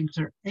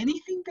sphincter.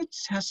 Anything that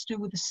has to do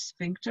with the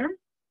sphincter,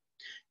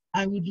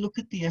 I would look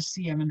at the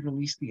SCM and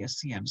release the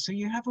SCM. So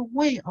you have a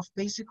way of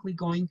basically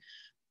going,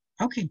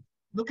 okay,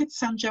 look at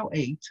Sanjiao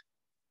 8.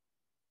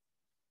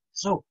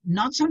 So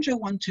not Sanjiao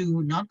 1,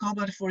 2, not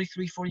gallbladder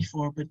 43,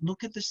 44, but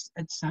look at this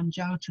at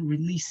Sanjiao to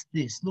release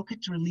this. Look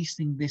at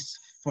releasing this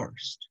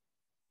first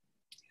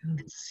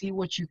and see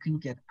what you can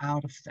get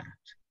out of that.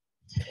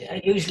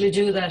 I usually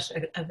do that.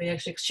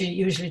 She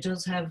usually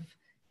does have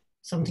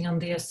something on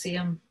the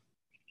SCM.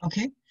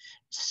 Okay,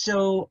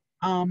 so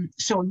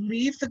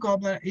leave the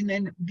gallbladder, and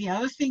then the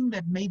other thing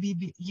that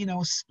maybe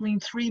spleen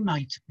 3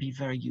 might be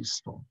very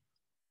useful.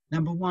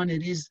 Number 1,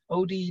 it is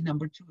OD.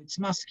 Number 2, it's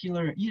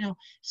muscular.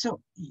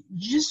 So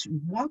just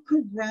walk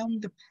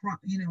around the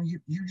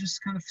you're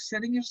just kind of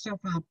setting yourself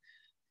up.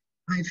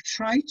 I've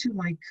tried to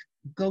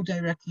go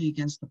directly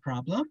against the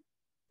problem.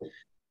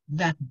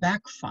 That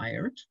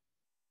backfired.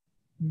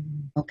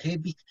 Okay,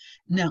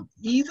 now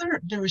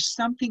either there is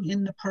something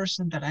in the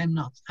person that I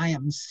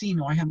haven't seen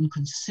or I haven't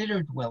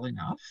considered well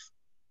enough,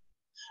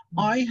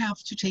 or I have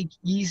to take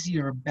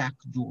easier back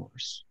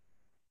doors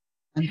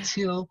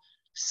until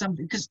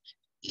something, because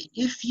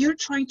if you're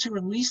trying to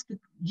release the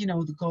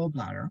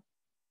gallbladder,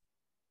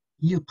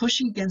 you're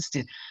pushing against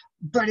it,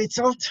 but it's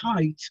all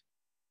tight,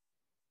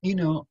 as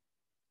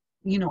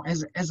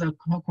a,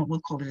 we'll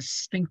call it a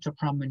sphincter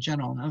problem in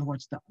general. In other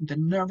words, the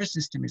nervous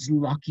system is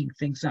locking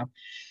things up.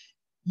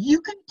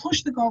 You can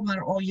push the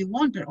gallbladder all you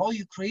want, but all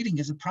you're creating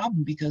is a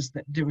problem because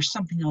there is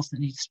something else that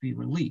needs to be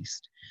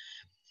released.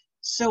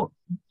 So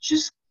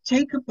just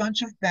take a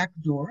bunch of back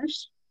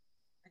doors,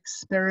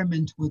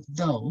 experiment with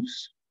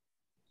those,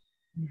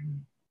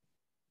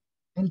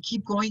 and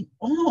keep going,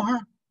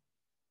 or,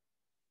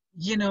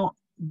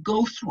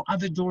 go through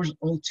other doors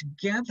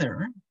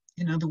altogether.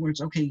 In other words,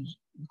 okay,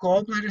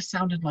 gallbladder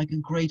sounded like a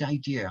great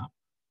idea,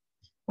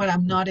 but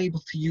I'm not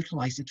able to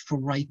utilize it for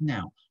right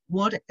now.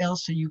 What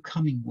else are you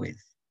coming with?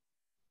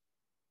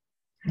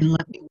 And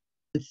let me work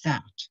with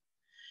that.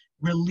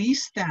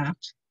 Release that,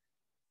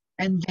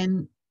 and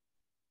then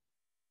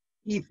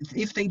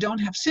if they don't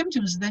have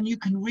symptoms, then you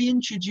can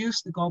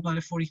reintroduce the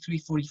gallbladder 43,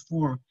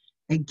 44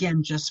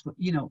 again, just for,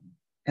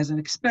 as an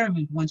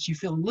experiment. Once you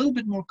feel a little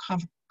bit more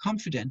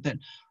confident that,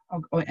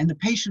 and the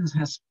patient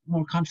has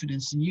more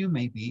confidence than you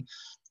maybe,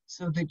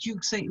 so that you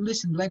say,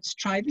 listen, let's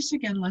try this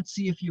again. Let's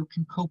see if you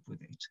can cope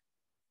with it,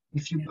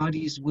 if your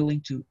body is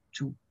willing to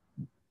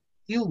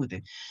deal with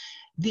it.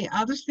 The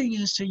other thing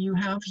is, so you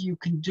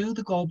can do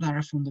the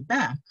gallbladder from the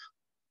back,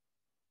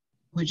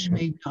 which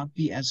may not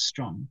be as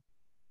strong.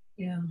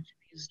 Yeah.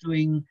 Is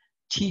doing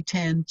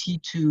T10,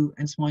 T2,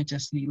 and small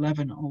intestine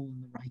 11 all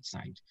on the right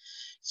side.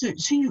 So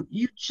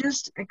you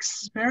just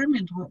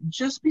experiment with,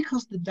 just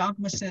because the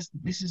dogma says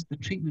that this is the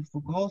treatment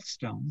for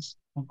gallstones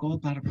or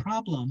gallbladder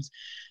problems,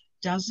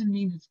 doesn't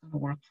mean it's going to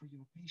work for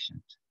your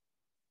patient.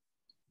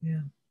 Yeah.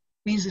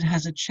 It means it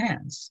has a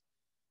chance.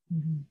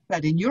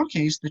 But in your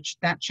case,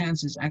 that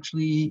chance is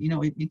actually,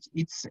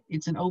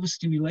 it's an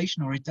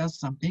overstimulation, or it does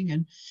something.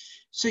 And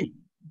so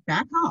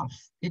back off.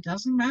 It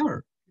doesn't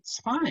matter. It's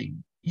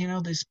fine.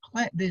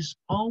 There's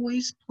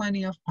always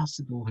plenty of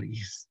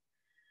possibilities.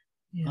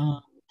 Yeah.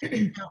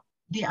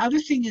 The other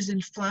thing is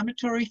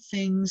inflammatory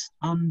things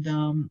on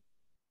the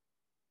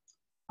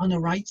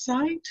right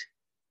side.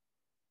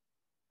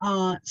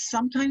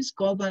 Sometimes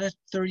gallbladder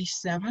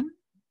 37,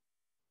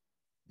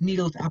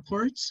 needled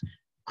upwards,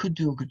 could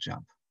do a good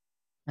job.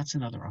 That's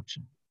another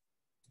option.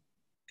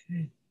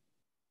 Okay.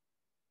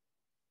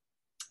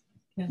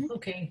 Yeah,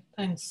 okay,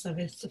 thanks.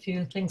 It's a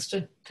few things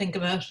to think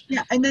about.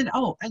 Yeah, and then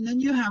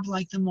you have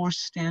the more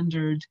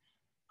standard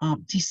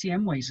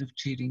TCM ways of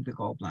treating the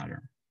gallbladder,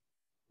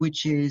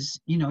 which is,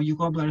 you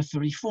gallbladder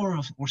 34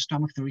 or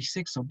stomach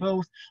 36 or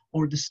both,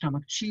 or the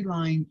stomach chi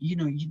line.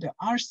 There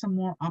are some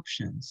more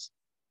options.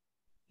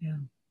 Yeah.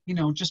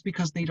 Just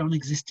because they don't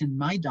exist in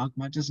my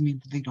dogma doesn't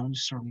mean that they don't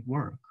necessarily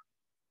work.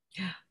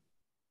 Yeah.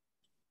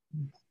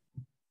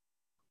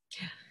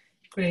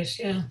 Great,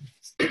 yeah.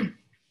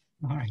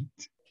 All right.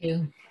 Thank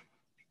you.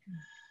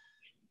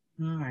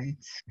 All right.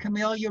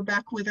 Camille, you're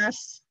back with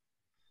us?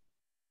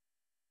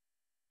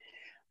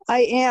 I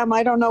am.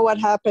 I don't know what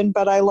happened,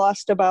 but I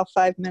lost about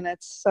 5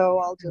 minutes, so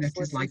I'll just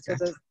listen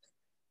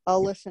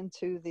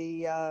to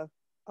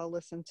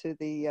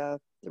the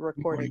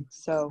recording.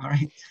 So all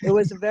right. It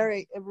was a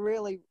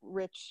really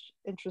rich,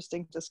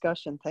 interesting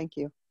discussion. Thank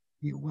you.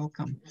 You're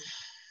welcome.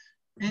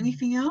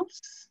 Anything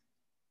else?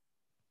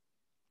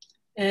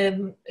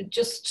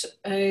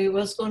 I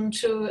was going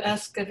to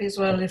ask Evie as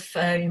well if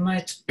you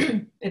might,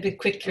 maybe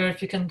quicker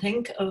if you can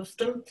think of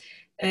them,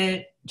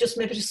 just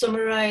maybe to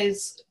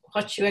summarize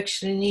what you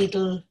actually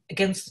needle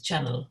against the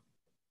channel.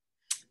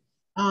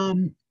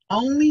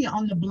 Only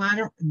on the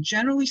bladder.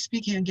 Generally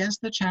speaking,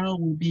 against the channel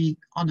will be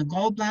on the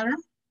gallbladder.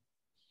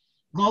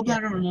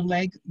 Gallbladder on the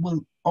leg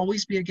will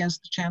always be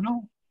against the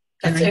channel.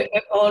 That's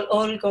all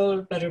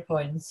gallbladder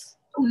points?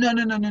 Oh,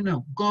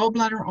 no.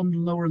 Gallbladder on the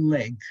lower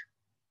leg.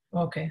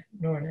 Okay,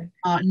 lower leg.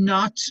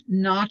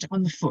 Not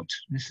on the foot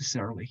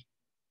necessarily.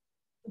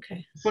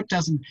 Okay. Foot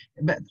doesn't,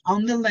 but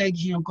on the leg,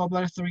 you know,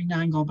 gallbladder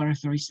 39, gallbladder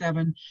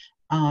 37,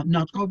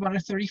 not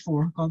gallbladder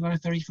 34.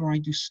 Gallbladder 34, I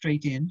do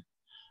straight in.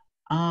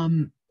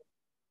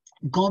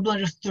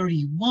 Gallbladder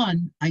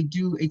 31, I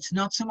do, it's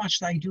not so much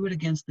that I do it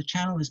against the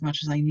channel as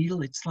much as I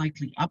needle it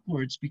slightly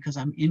upwards because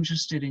I'm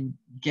interested in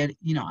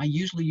you know, I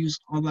usually use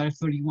gallbladder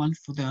 31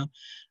 for the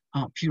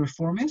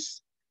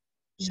piriformis.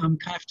 So I'm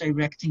kind of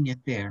directing it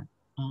there.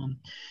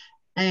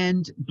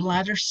 And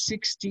bladder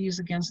 60 is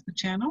against the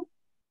channel.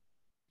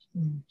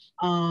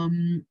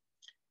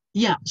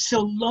 Yeah,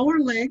 so lower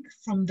leg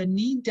from the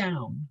knee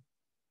down,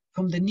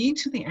 from the knee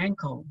to the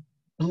ankle,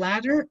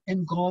 bladder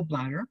and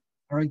gallbladder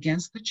are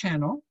against the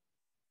channel.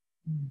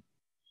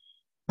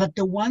 But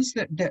the ones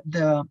that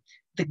the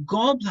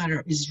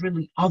gallbladder is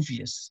really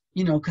obvious,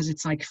 you know, because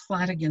it's like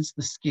flat against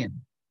the skin,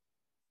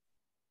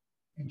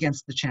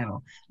 against the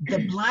channel.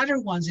 The bladder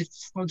ones, if,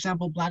 for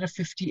example, bladder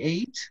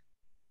 58,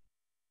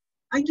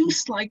 I do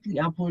slightly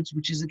upwards,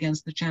 which is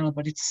against the channel,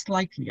 but it's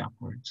slightly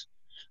upwards.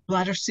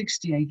 Bladder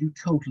 60, I do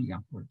totally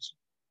upwards.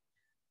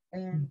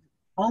 And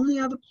only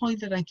other point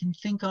that I can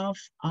think of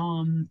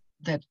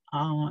that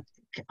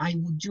I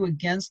would do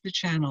against the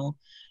channel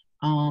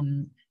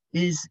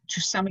is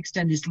to some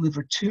extent is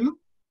liver 2.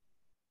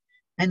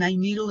 And I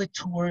needle it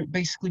toward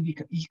basically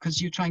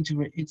because you're trying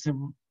to, it's a,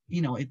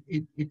 you know,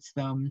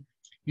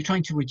 you're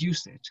trying to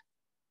reduce it.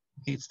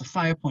 Okay, it's the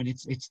fire point,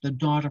 it's the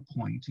daughter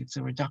point, it's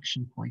a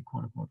reduction point,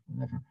 quote unquote,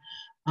 whatever.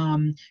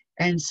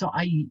 And so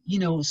I, you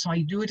know, so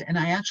I do it and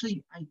I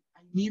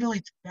needle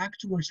it back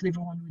towards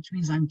liver 1, which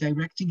means I'm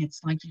directing it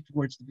slightly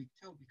towards the big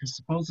toe because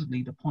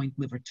supposedly the point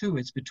liver 2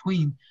 is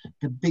between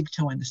the big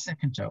toe and the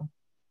second toe.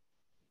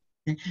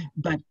 Okay?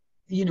 But,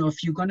 you know,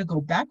 if you're going to go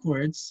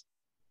backwards,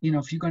 you know,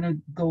 if you're going to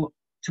go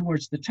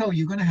towards the toe,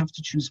 you're going to have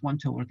to choose one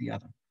toe or the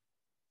other.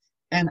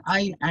 And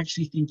I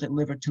actually think that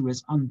liver 2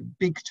 is on the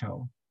big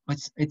toe.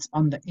 It's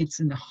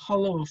in the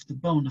hollow of the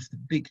bone of the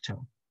big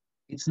toe.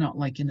 It's not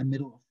like in the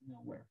middle of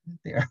nowhere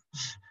there.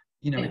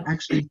 You know,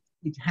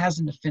 it has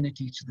an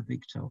affinity to the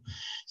big toe.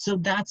 So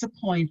that's a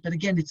point, but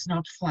again, it's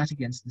not flat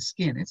against the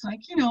skin. It's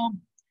like, you know,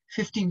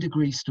 15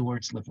 degrees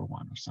towards liver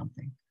 1 or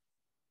something.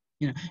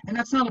 You know, and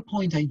that's not a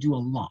point I do a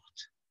lot.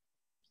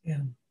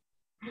 Yeah.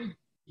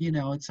 You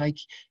know, it's like,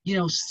 you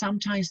know,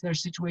 sometimes there are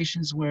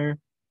situations where,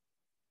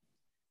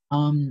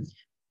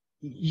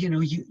 you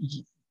know,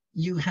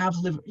 you have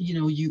liver, you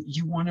know,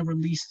 you want to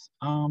release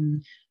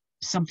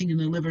something in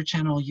the liver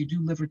channel, you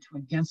do liver 2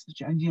 against the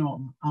channel, you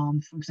know,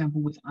 for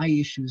example, with eye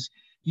issues,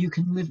 you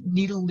can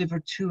needle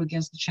liver 2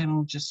 against the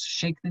channel, just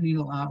shake the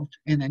needle out,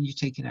 and then you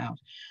take it out.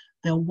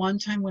 The one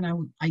time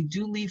when I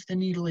do leave the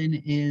needle in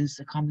is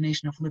a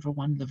combination of liver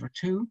 1, liver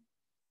 2,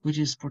 which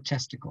is for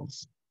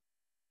testicles.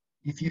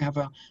 If you have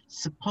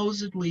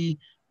supposedly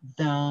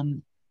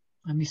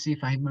let me see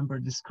if I remember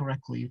this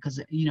correctly,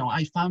 because, you know,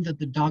 I found that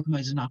the dogma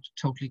is not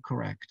totally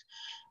correct.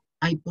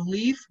 I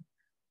believe,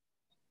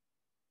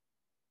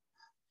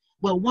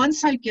 well, one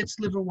side gets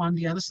liver 1,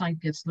 the other side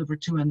gets liver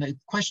 2. And the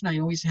question I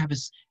always have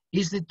is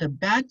it the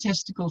bad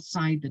testicle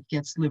side that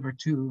gets liver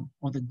 2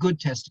 or the good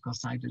testicle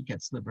side that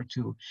gets liver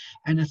 2?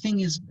 And the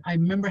thing is, I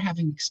remember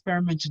having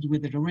experimented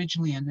with it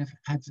originally and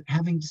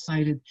having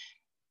decided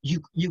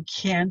you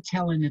can't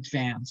tell in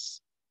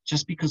advance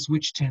just because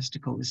which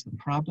testicle is the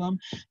problem.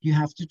 You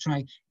have to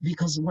try,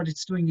 because what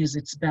it's doing is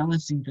it's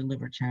balancing the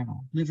liver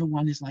channel. Liver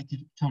 1 is like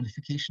a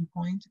tonification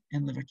point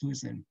and liver 2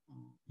 is a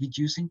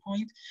reducing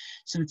point.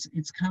 So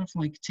it's kind of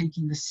like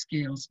taking the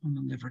scales on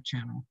the liver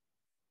channel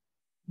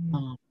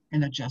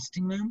and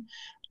adjusting them.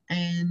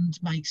 And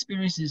my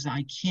experience is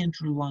I can't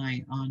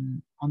rely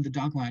on the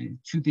dogma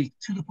to the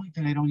point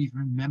that I don't even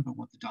remember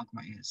what the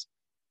dogma is.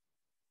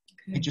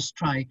 Okay. I just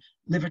try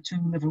liver 2,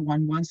 liver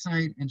 1, one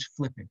side, and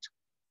flip it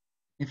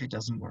if it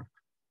doesn't work.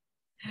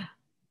 I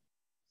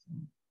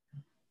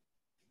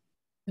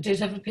did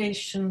have a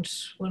patient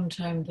one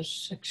time that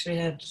actually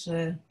had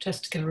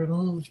testicle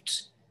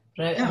removed.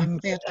 But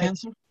they had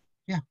cancer.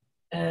 Yeah.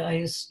 I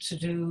used to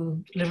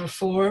do liver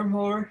 4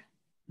 more.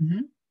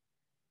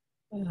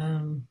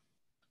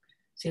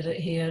 See that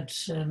he had,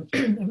 I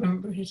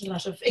remember he had a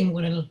lot of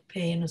inguinal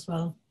pain as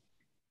well.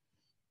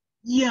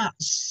 Yeah.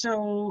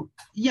 So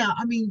yeah,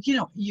 I mean, you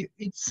know,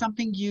 it's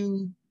something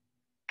you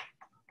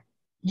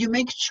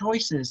make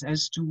choices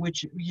as to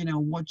which, you know,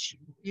 what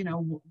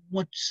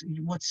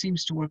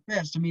seems to work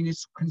best. I mean,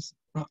 it's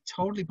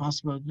totally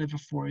possible liver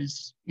 4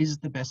 is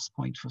the best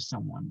point for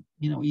someone,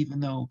 you know, even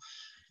though,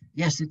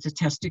 yes, it's a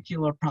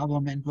testicular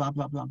problem and blah,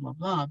 blah, blah, blah,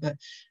 blah. But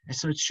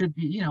so it should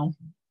be, you know,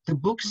 the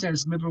book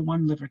says liver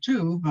 1, liver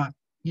 2, but,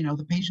 you know,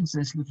 the patient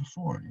says liver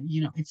 4.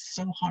 You know, it's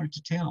so hard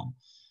to tell.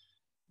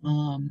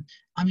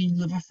 I mean,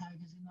 liver 5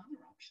 is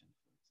another option.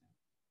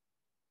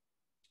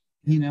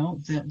 You know,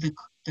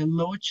 the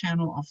lower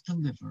channel of the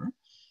liver,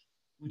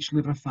 which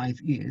liver 5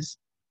 is,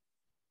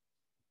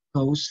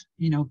 goes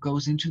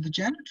into the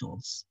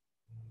genitals.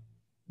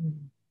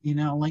 You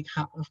know, like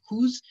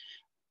who's,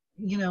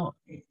 you know,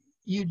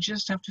 you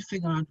just have to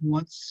figure out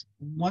what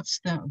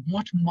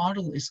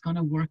model is going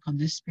to work on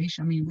this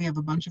patient. I mean, we have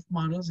a bunch of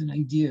models and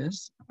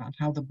ideas about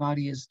how the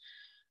body is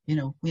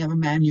we have a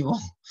manual,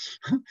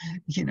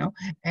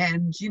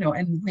 and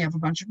we have a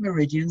bunch of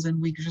meridians,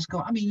 and we could just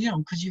go,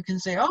 because you can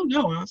say, oh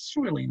no, it's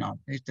really not.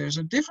 There's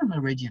a different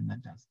meridian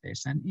that does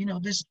this. And,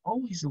 there's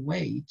always a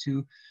way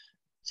to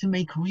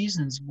make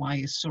reasons why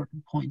a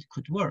certain point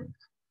could work.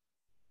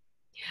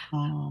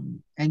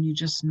 And you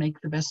just make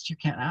the best you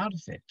can out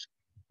of it.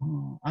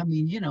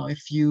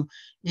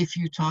 If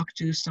you talk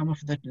to some of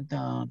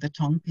the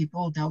tongue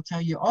people, they'll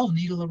tell you, oh,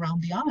 needle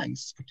around the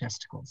eyes for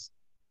testicles.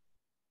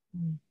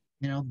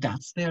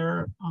 That's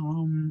their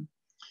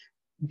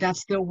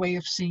way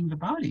of seeing the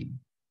body.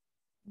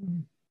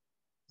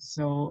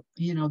 So,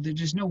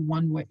 there's no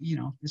one way,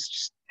 there's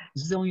just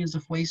zillions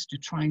of ways to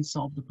try and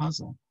solve the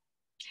puzzle.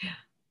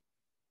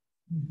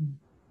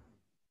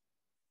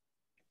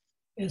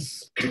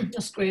 Yes,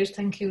 that's great.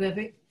 Thank you,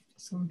 Evie.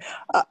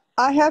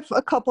 I have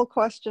a couple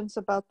questions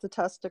about the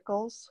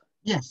testicles.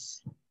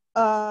 Yes.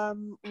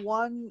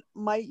 One,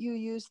 might you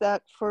use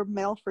that for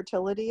male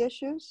fertility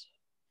issues?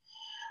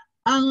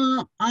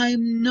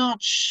 I'm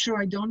not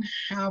sure. I don't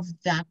have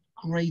that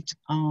great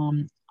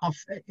of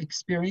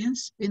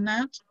experience in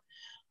that.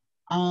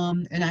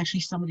 And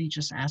actually somebody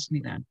just asked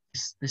me that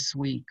this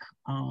week.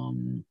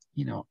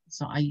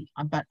 So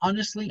but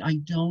honestly, I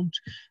don't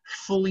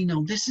fully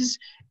know. This is,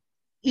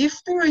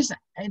 if there is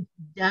a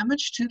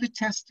damage to the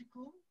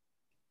testicle,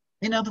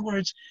 in other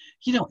words,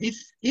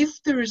 if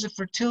there is a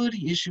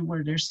fertility issue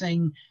where they're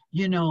saying,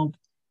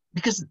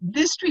 because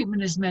this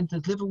treatment is meant,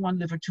 that liver 1,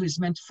 liver 2 is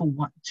meant for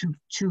what,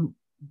 to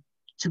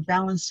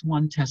balance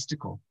one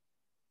testicle,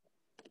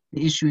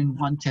 the issue in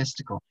one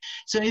testicle.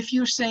 So if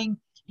you're saying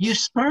your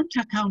sperm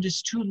count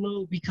is too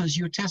low because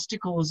your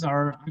testicles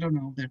are, I don't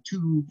know, they're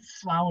too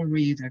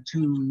flowery, they're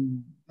too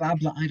blah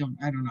blah. I don't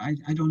know.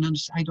 I don't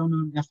understand. I don't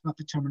know enough about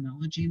the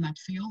terminology in that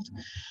field.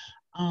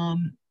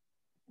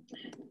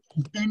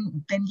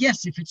 Then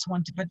yes, if it's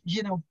one, but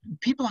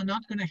people are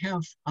not going to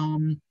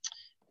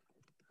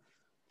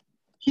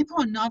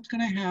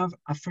have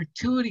a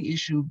fertility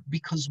issue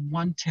because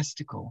one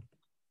testicle.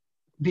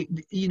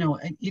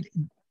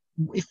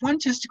 If one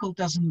testicle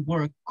doesn't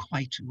work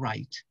quite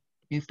right,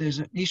 if there's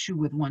an issue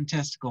with one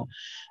testicle,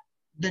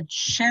 the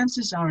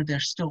chances are they're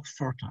still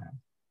fertile.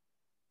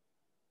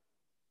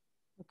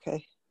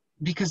 Okay.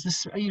 Because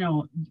this, do you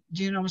know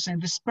what I'm saying?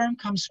 The sperm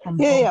comes from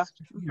both,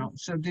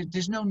 so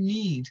there's no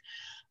need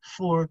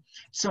for,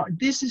 so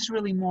this is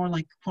really more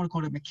like quote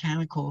unquote a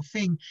mechanical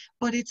thing,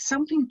 but it's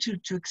something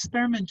to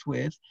experiment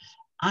with.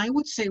 I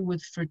would say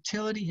with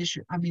fertility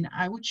issue, I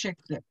would check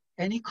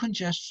any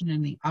congestion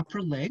in the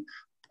upper leg,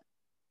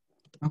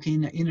 okay,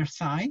 in the inner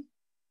thigh,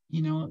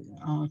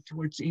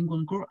 towards the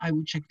inguinal groove. I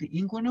would check the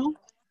inguinal,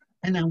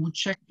 and I would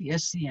check the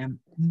SCM.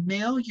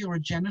 Male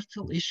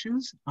urogenital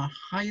issues are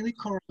highly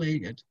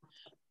correlated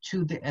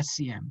to the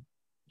SCM.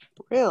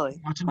 Really?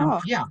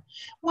 Oh. Yeah.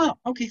 Well,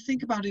 okay,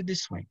 think about it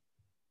this way.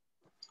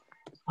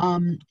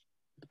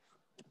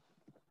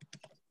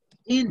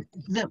 In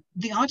the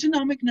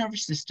autonomic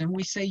nervous system,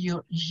 we say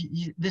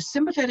the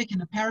sympathetic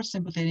and the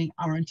parasympathetic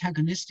are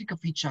antagonistic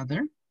of each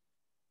other,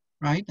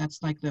 right?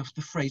 That's like the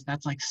phrase,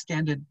 that's like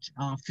standard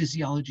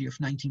physiology of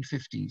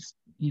 1950s,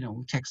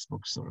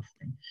 textbook sort of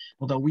thing.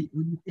 Although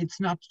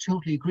it's not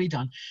totally agreed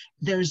on.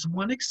 There's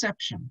one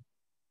exception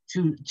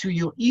to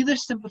your either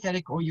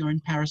sympathetic or you're in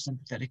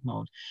parasympathetic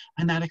mode,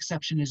 and that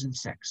exception is in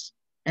sex,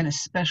 and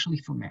especially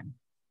for men,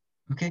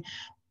 okay?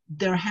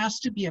 There has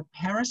to be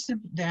especially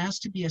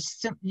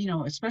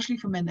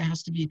for men, there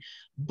has to be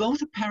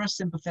both a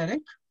parasympathetic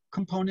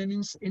component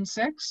in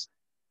sex,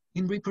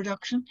 in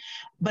reproduction,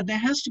 but there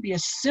has to be a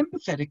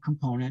sympathetic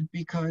component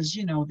because,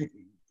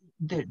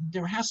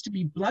 there has to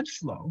be blood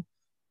flow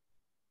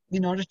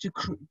in order to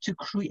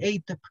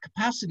create the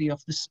capacity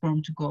of the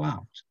sperm to go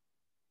out.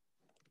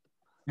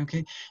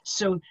 Okay,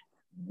 so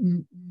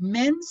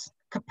men's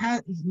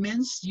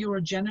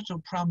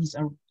urogenital problems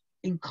are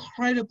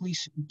incredibly,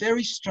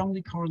 very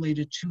strongly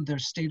correlated to their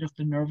state of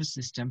the nervous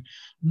system.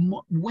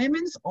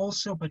 Women's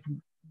also, but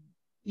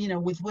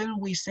with women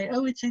we say,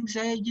 oh, it's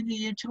anxiety,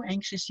 you're too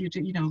anxious,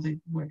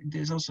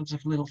 there's all sorts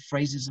of little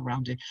phrases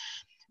around it.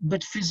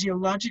 But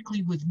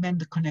physiologically with men,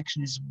 the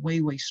connection is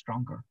way, way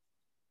stronger.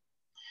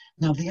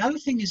 Now, the other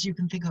thing is you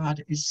can think about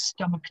is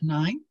stomach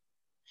 9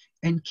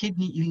 and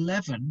kidney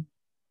 11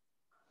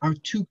 are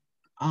two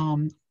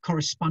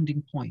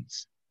corresponding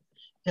points.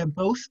 They're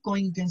both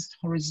going against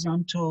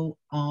horizontal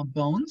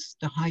bones,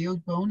 the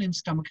hyoid bone in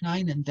stomach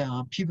 9 and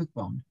the pubic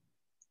bone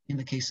in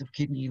the case of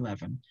kidney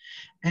 11.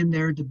 And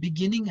they're the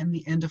beginning and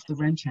the end of the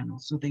Ren channel,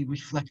 so they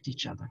reflect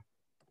each other.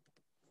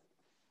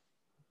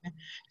 Okay?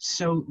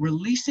 So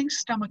releasing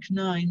stomach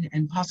 9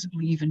 and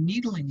possibly even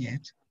needling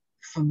it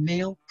for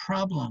male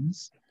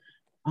problems,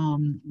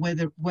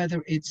 whether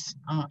it's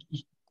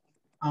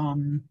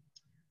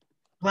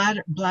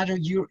bladder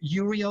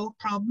ureal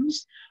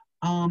problems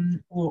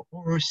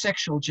or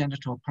sexual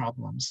genital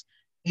problems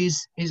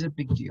is a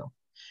big deal.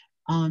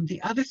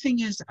 The other thing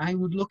is I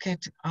would look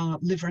at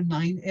liver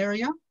 9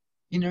 area,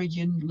 inner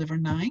yin liver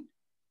 9,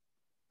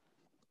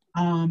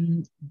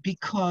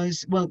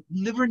 because, well,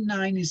 liver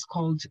 9 is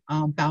called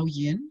Bao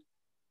Yin,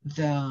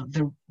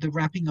 the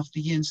wrapping of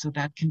the yin. So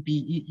that can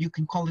be, you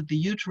can call it the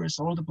uterus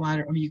or the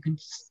bladder, or you can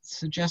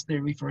suggest that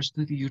it refers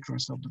to the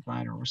uterus of the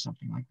bladder or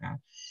something like that.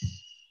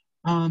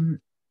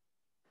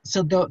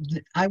 So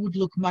I would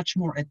look much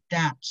more at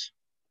that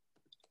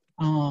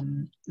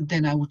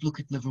then I would look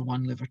at liver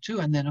 1, liver 2,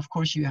 and then of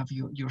course you have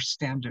your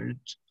standard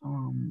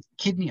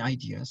kidney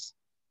ideas.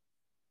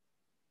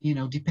 You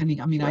know,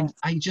 depending. I mean, right.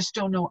 I just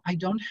don't know. I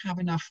don't have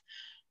enough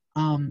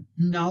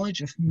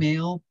knowledge of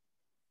male,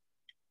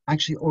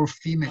 actually, or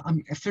female. I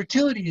mean,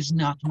 fertility is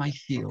not my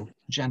field in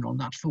general.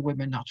 Not for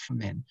women, not for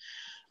men.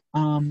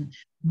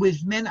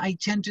 With men, I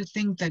tend to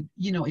think that,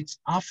 you know, it's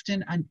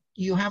often, and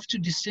you have to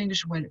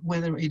distinguish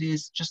whether it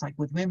is, just like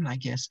with women, I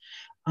guess,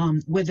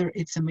 whether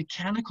it's a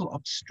mechanical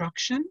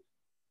obstruction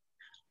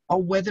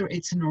or whether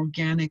it's an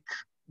organic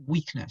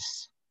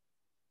weakness.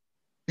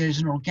 There's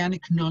an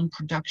organic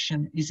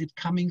non-production. Is it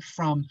coming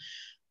from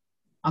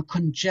a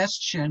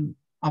congestion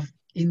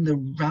in the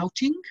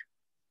routing?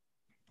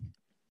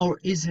 Or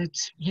is it,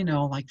 you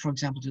know, like, for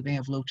example, do they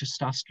have low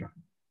testosterone?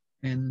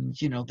 And,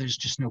 you know, there's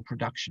just no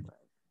production.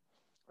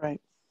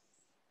 Right.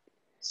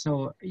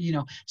 So, you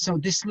know, so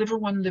this liver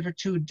 1, liver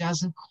 2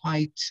 doesn't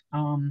quite,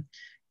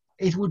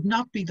 it would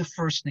not be the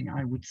first thing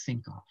I would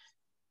think of.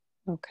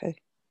 Okay.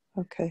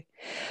 Okay.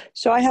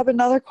 So I have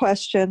another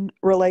question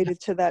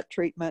related to that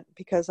treatment,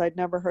 because I'd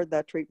never heard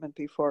that treatment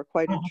before.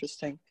 Quite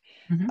interesting.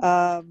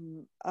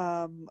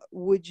 Mm-hmm.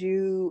 Would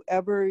you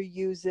ever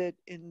use it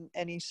in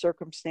any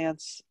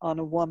circumstance on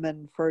a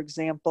woman, for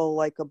example,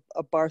 like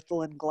a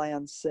Bartholin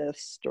gland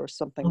cyst or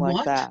something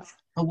like that?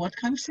 A what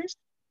kind of cyst?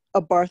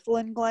 A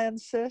Bartholin gland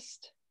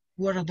cyst.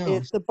 What are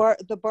those? The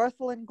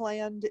Bartholin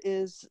gland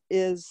is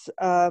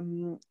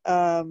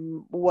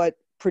what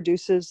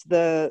produces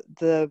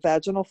the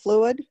vaginal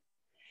fluid,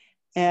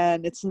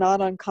 and it's not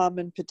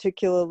uncommon,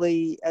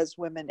 particularly as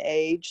women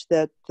age,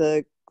 that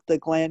the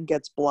gland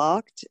gets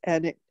blocked,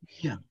 and it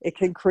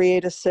can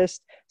create a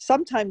cyst.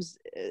 Sometimes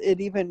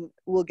it even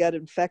will get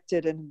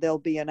infected, and there'll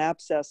be an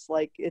abscess.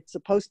 Like, it's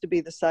supposed to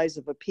be the size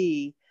of a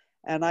pea.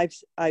 And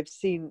I've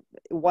seen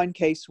one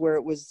case where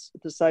it was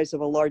the size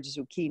of a large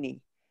zucchini,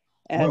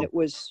 and Whoa. It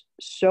was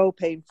so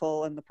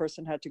painful, and the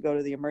person had to go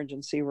to the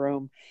emergency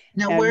room.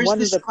 Now, and where is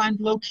this gland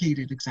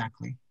located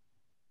exactly?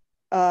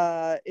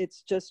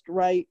 It's just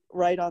right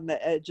on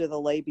the edge of the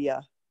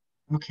labia.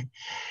 Okay.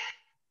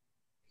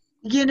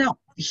 You know,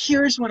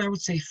 here's what I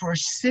would say. For a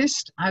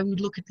cyst, I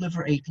would look at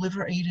liver 8.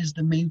 Liver 8 is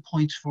the main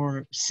point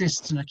for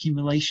cysts and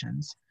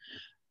accumulations.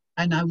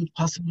 And I would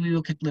possibly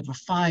look at liver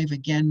 5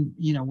 again,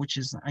 you know, which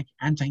is like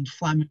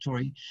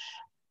anti-inflammatory.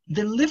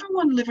 The liver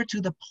 1, liver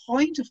 2, the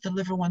point of the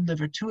liver 1,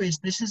 liver 2 is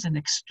this is an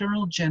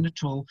external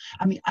genital.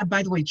 I mean,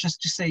 by the way,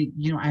 just to say,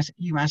 you know, as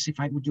you asked if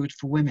I would do it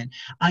for women,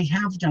 I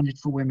have done it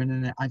for women,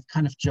 and I've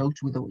kind of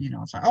joked with, you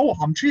know, it's like, oh,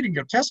 I'm treating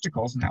your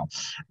testicles now.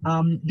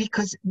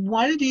 Because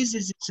what it is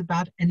it's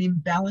about an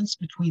imbalance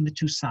between the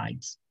two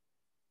sides.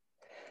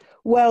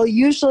 Well,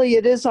 usually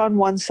it is on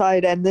one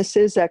side, and this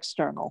is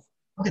external.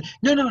 Okay,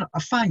 no,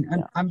 fine.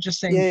 I'm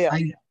just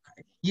saying,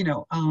 you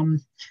know,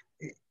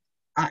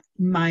 it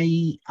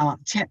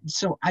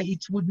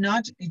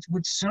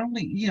would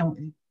certainly, you know,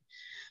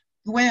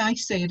 the way I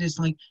say it is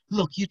like,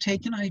 look, you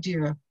take an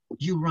idea,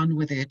 you run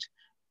with it.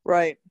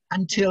 Right.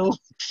 Until,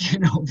 you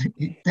know,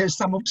 there's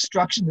some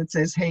obstruction that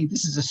says, hey,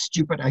 this is a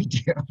stupid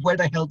idea. Where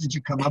the hell did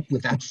you come up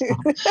with that from?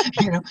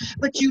 You know,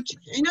 but you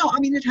know, I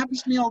mean, it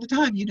happens to me all the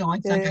time. You know,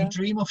 it's like I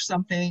dream of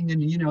something,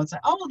 and, you know, it's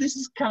like, oh, this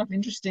is kind of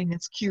interesting.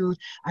 It's cute.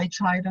 I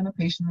try it on a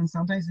patient, and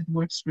sometimes it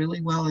works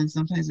really well. And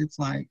sometimes it's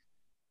like,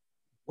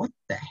 what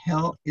the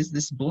hell is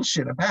this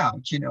bullshit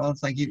about? You know,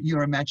 it's like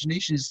your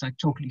imagination is like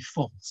totally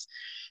false.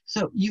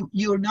 So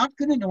you're not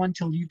going to know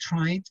until you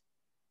try it.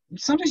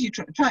 Sometimes you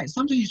try it.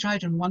 Sometimes you try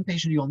it on one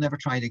patient, you'll never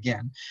try it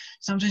again.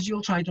 Sometimes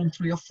you'll try it on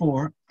 3 or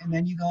 4, and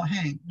then you go,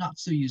 hey, not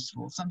so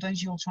useful.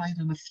 Sometimes you'll try it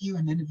on a few,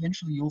 and then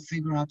eventually you'll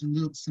figure out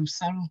some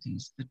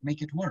subtleties that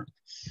make it work.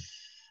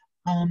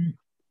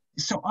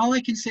 So all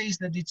I can say is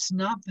that it's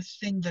not the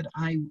thing that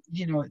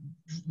you know,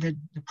 the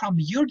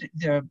problem,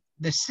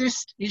 the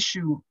cyst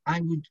issue,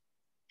 I would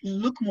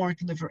look more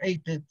at liver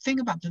 8. The thing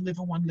about the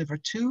liver 1, liver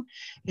 2,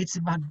 it's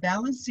about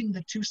balancing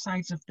the two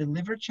sides of the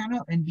liver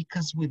channel. And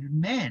because with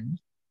men,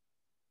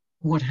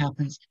 what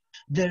happens,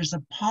 there's a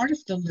part of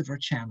the liver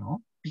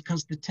channel,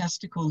 because the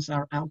testicles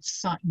are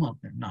outside, well,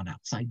 they're not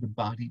outside the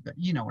body, but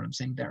you know what I'm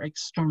saying, they're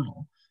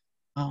external.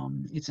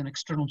 It's an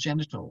external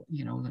genital,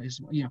 you know,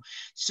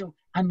 so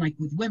unlike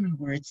with women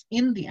where it's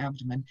in the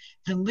abdomen,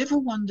 the liver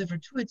 1, liver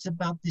 2, it's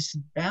about this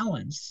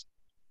balance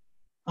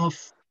of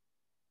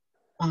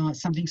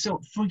something. So,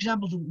 for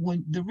example,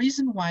 the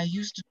reason why I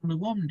used it on a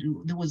woman,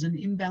 there was an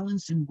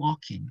imbalance in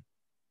walking.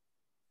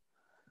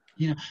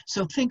 You know,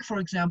 so think, for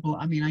example,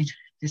 I mean,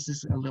 this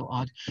is a little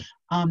odd.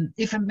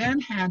 If a man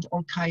had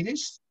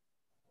orchitis,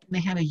 and they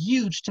had a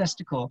huge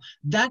testicle,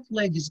 that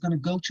leg is going to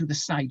go to the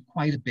side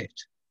quite a bit.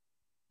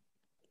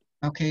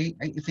 Okay,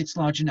 if it's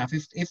large enough,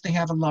 if they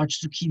have a large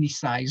zucchini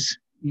size,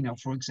 you know,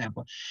 for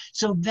example.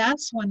 So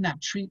that's when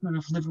that treatment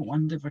of liver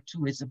 1, liver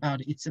 2 is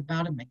about. It's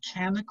about a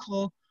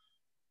mechanical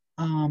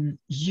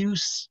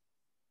use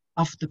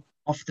of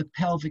the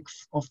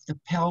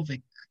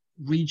pelvic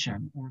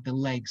region or the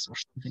legs or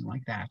something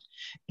like that.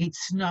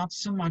 It's not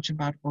so much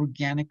about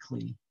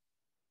organically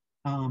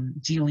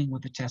dealing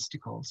with the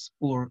testicles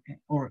or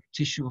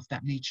tissue of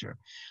that nature.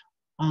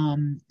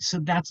 So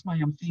that's why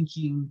I'm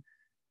thinking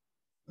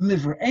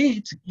liver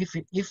 8,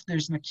 if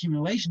there's an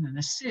accumulation and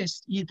a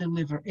cyst, either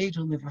liver 8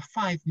 or liver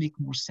 5 make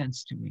more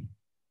sense to me.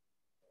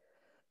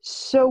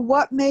 So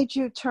what made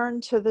you turn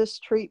to this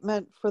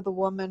treatment for the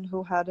woman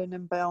who had an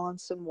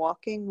imbalance in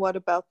walking? What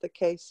about the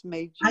case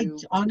made you?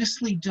 I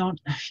honestly don't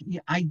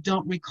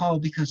recall,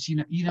 because you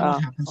know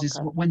what happens is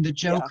when the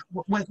joke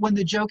when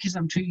the joke is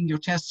I'm treating your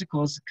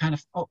testicles, it kind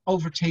of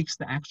overtakes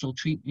the actual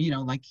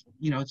treatment.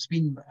 It's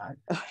been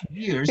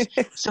years.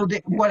 So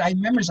what I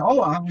remember is,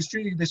 I was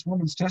treating this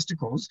woman's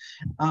testicles,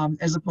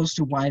 as opposed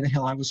to why the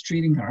hell I was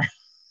treating her.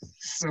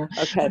 So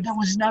but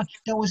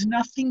there was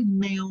nothing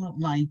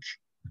male-like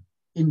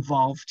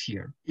involved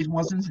here. It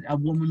wasn't a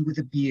woman with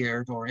a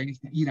beard or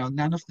anything,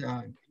 none of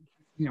the,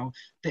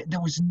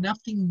 there was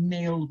nothing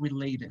male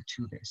related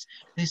to this.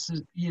 This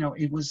is,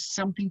 it was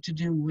something to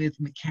do with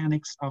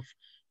mechanics of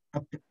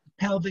a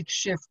pelvic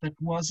shift that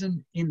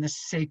wasn't in the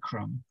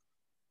sacrum,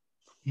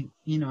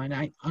 and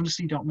I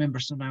honestly don't remember,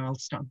 so now I'll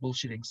start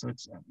bullshitting. So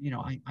it's,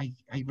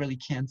 I really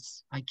can't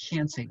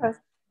say that.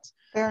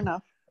 Fair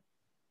enough.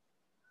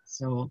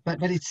 So,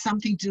 but it's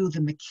something to do with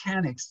the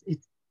mechanics.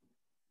 It,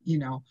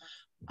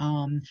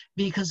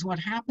 because what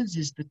happens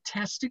is the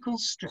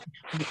testicles,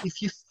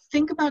 if you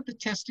think about the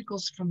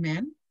testicles for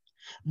men,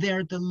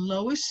 they're the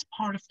lowest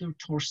part of their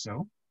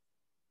torso,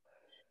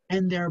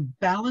 and they're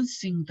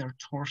balancing their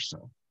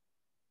torso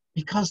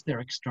because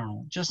they're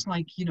external. Just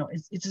like,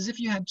 it's as if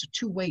you had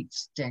two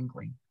weights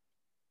dangling.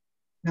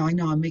 Now I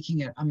know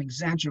I'm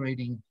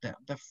exaggerating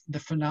the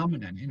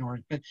phenomenon in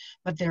order,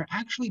 but they're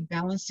actually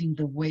balancing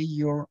the way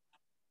your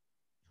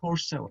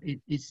torso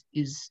is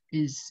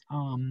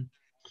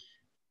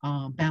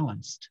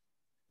balanced.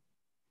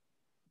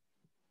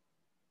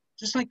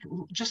 Just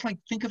like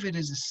think of it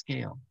as a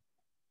scale.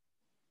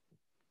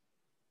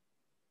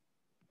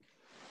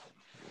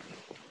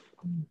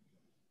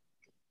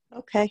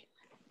 Okay.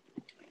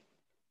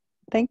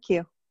 Thank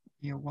you.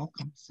 You're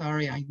welcome.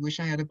 Sorry, I wish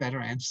I had a better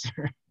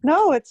answer.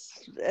 No, it's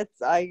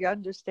I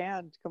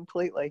understand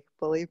completely,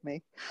 believe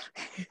me.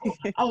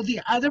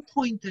 The other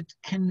point that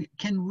can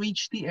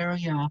reach the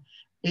area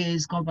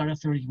is gallbladder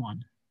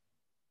 31.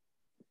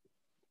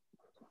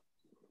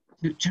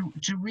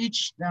 To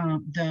reach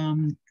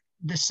the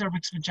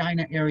cervix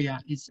vagina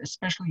area is,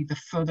 especially the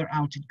further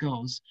out it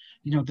goes,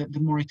 the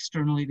more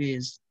external it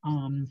is,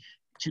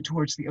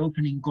 towards the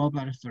opening.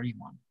 Gallbladder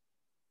 31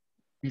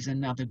 is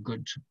another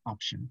good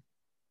option.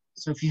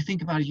 So if you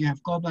think about it, you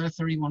have gallbladder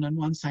 31 on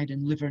one side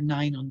and liver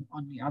 9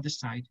 on the other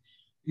side.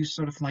 You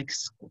sort of like,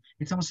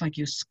 it's almost like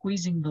you're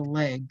squeezing the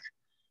leg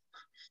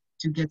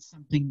to get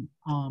something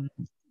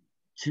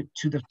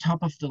to the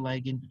top of the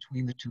leg in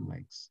between the two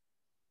legs.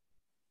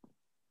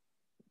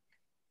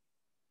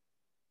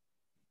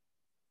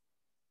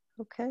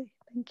 Okay,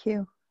 thank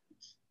you.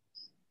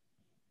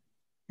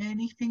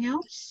 Anything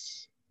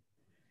else?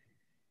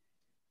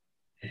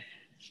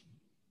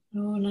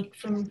 No, not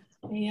from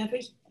me,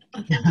 Abby.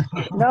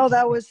 No,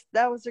 that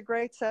was a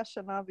great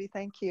session, Abby.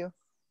 Thank you.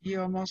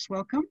 You're most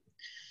welcome.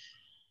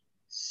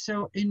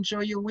 So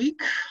enjoy your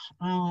week.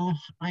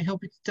 I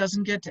hope it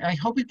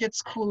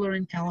gets cooler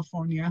in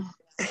California.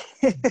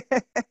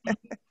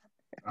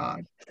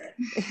 God.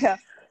 Yeah,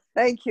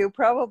 thank you.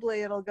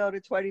 Probably it'll go to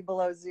 20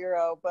 below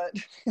zero, but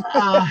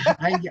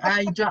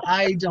I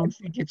don't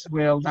think it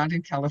will. Not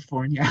in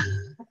California.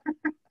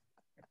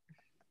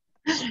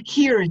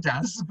 Here it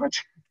does, but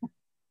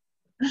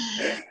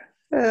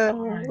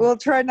right. We'll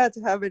try not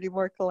to have any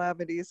more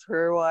calamities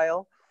for a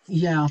while.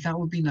 Yeah, that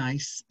would be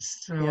nice.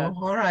 So, yeah.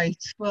 All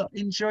right. Well,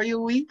 enjoy your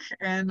week,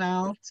 and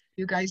I'll see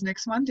you guys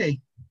next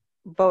Monday.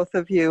 Both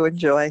of you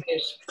enjoy.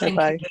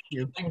 Bye-bye. Thank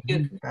you. Thank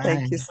you. Bye.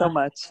 Thank you so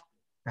much.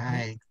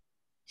 Bye.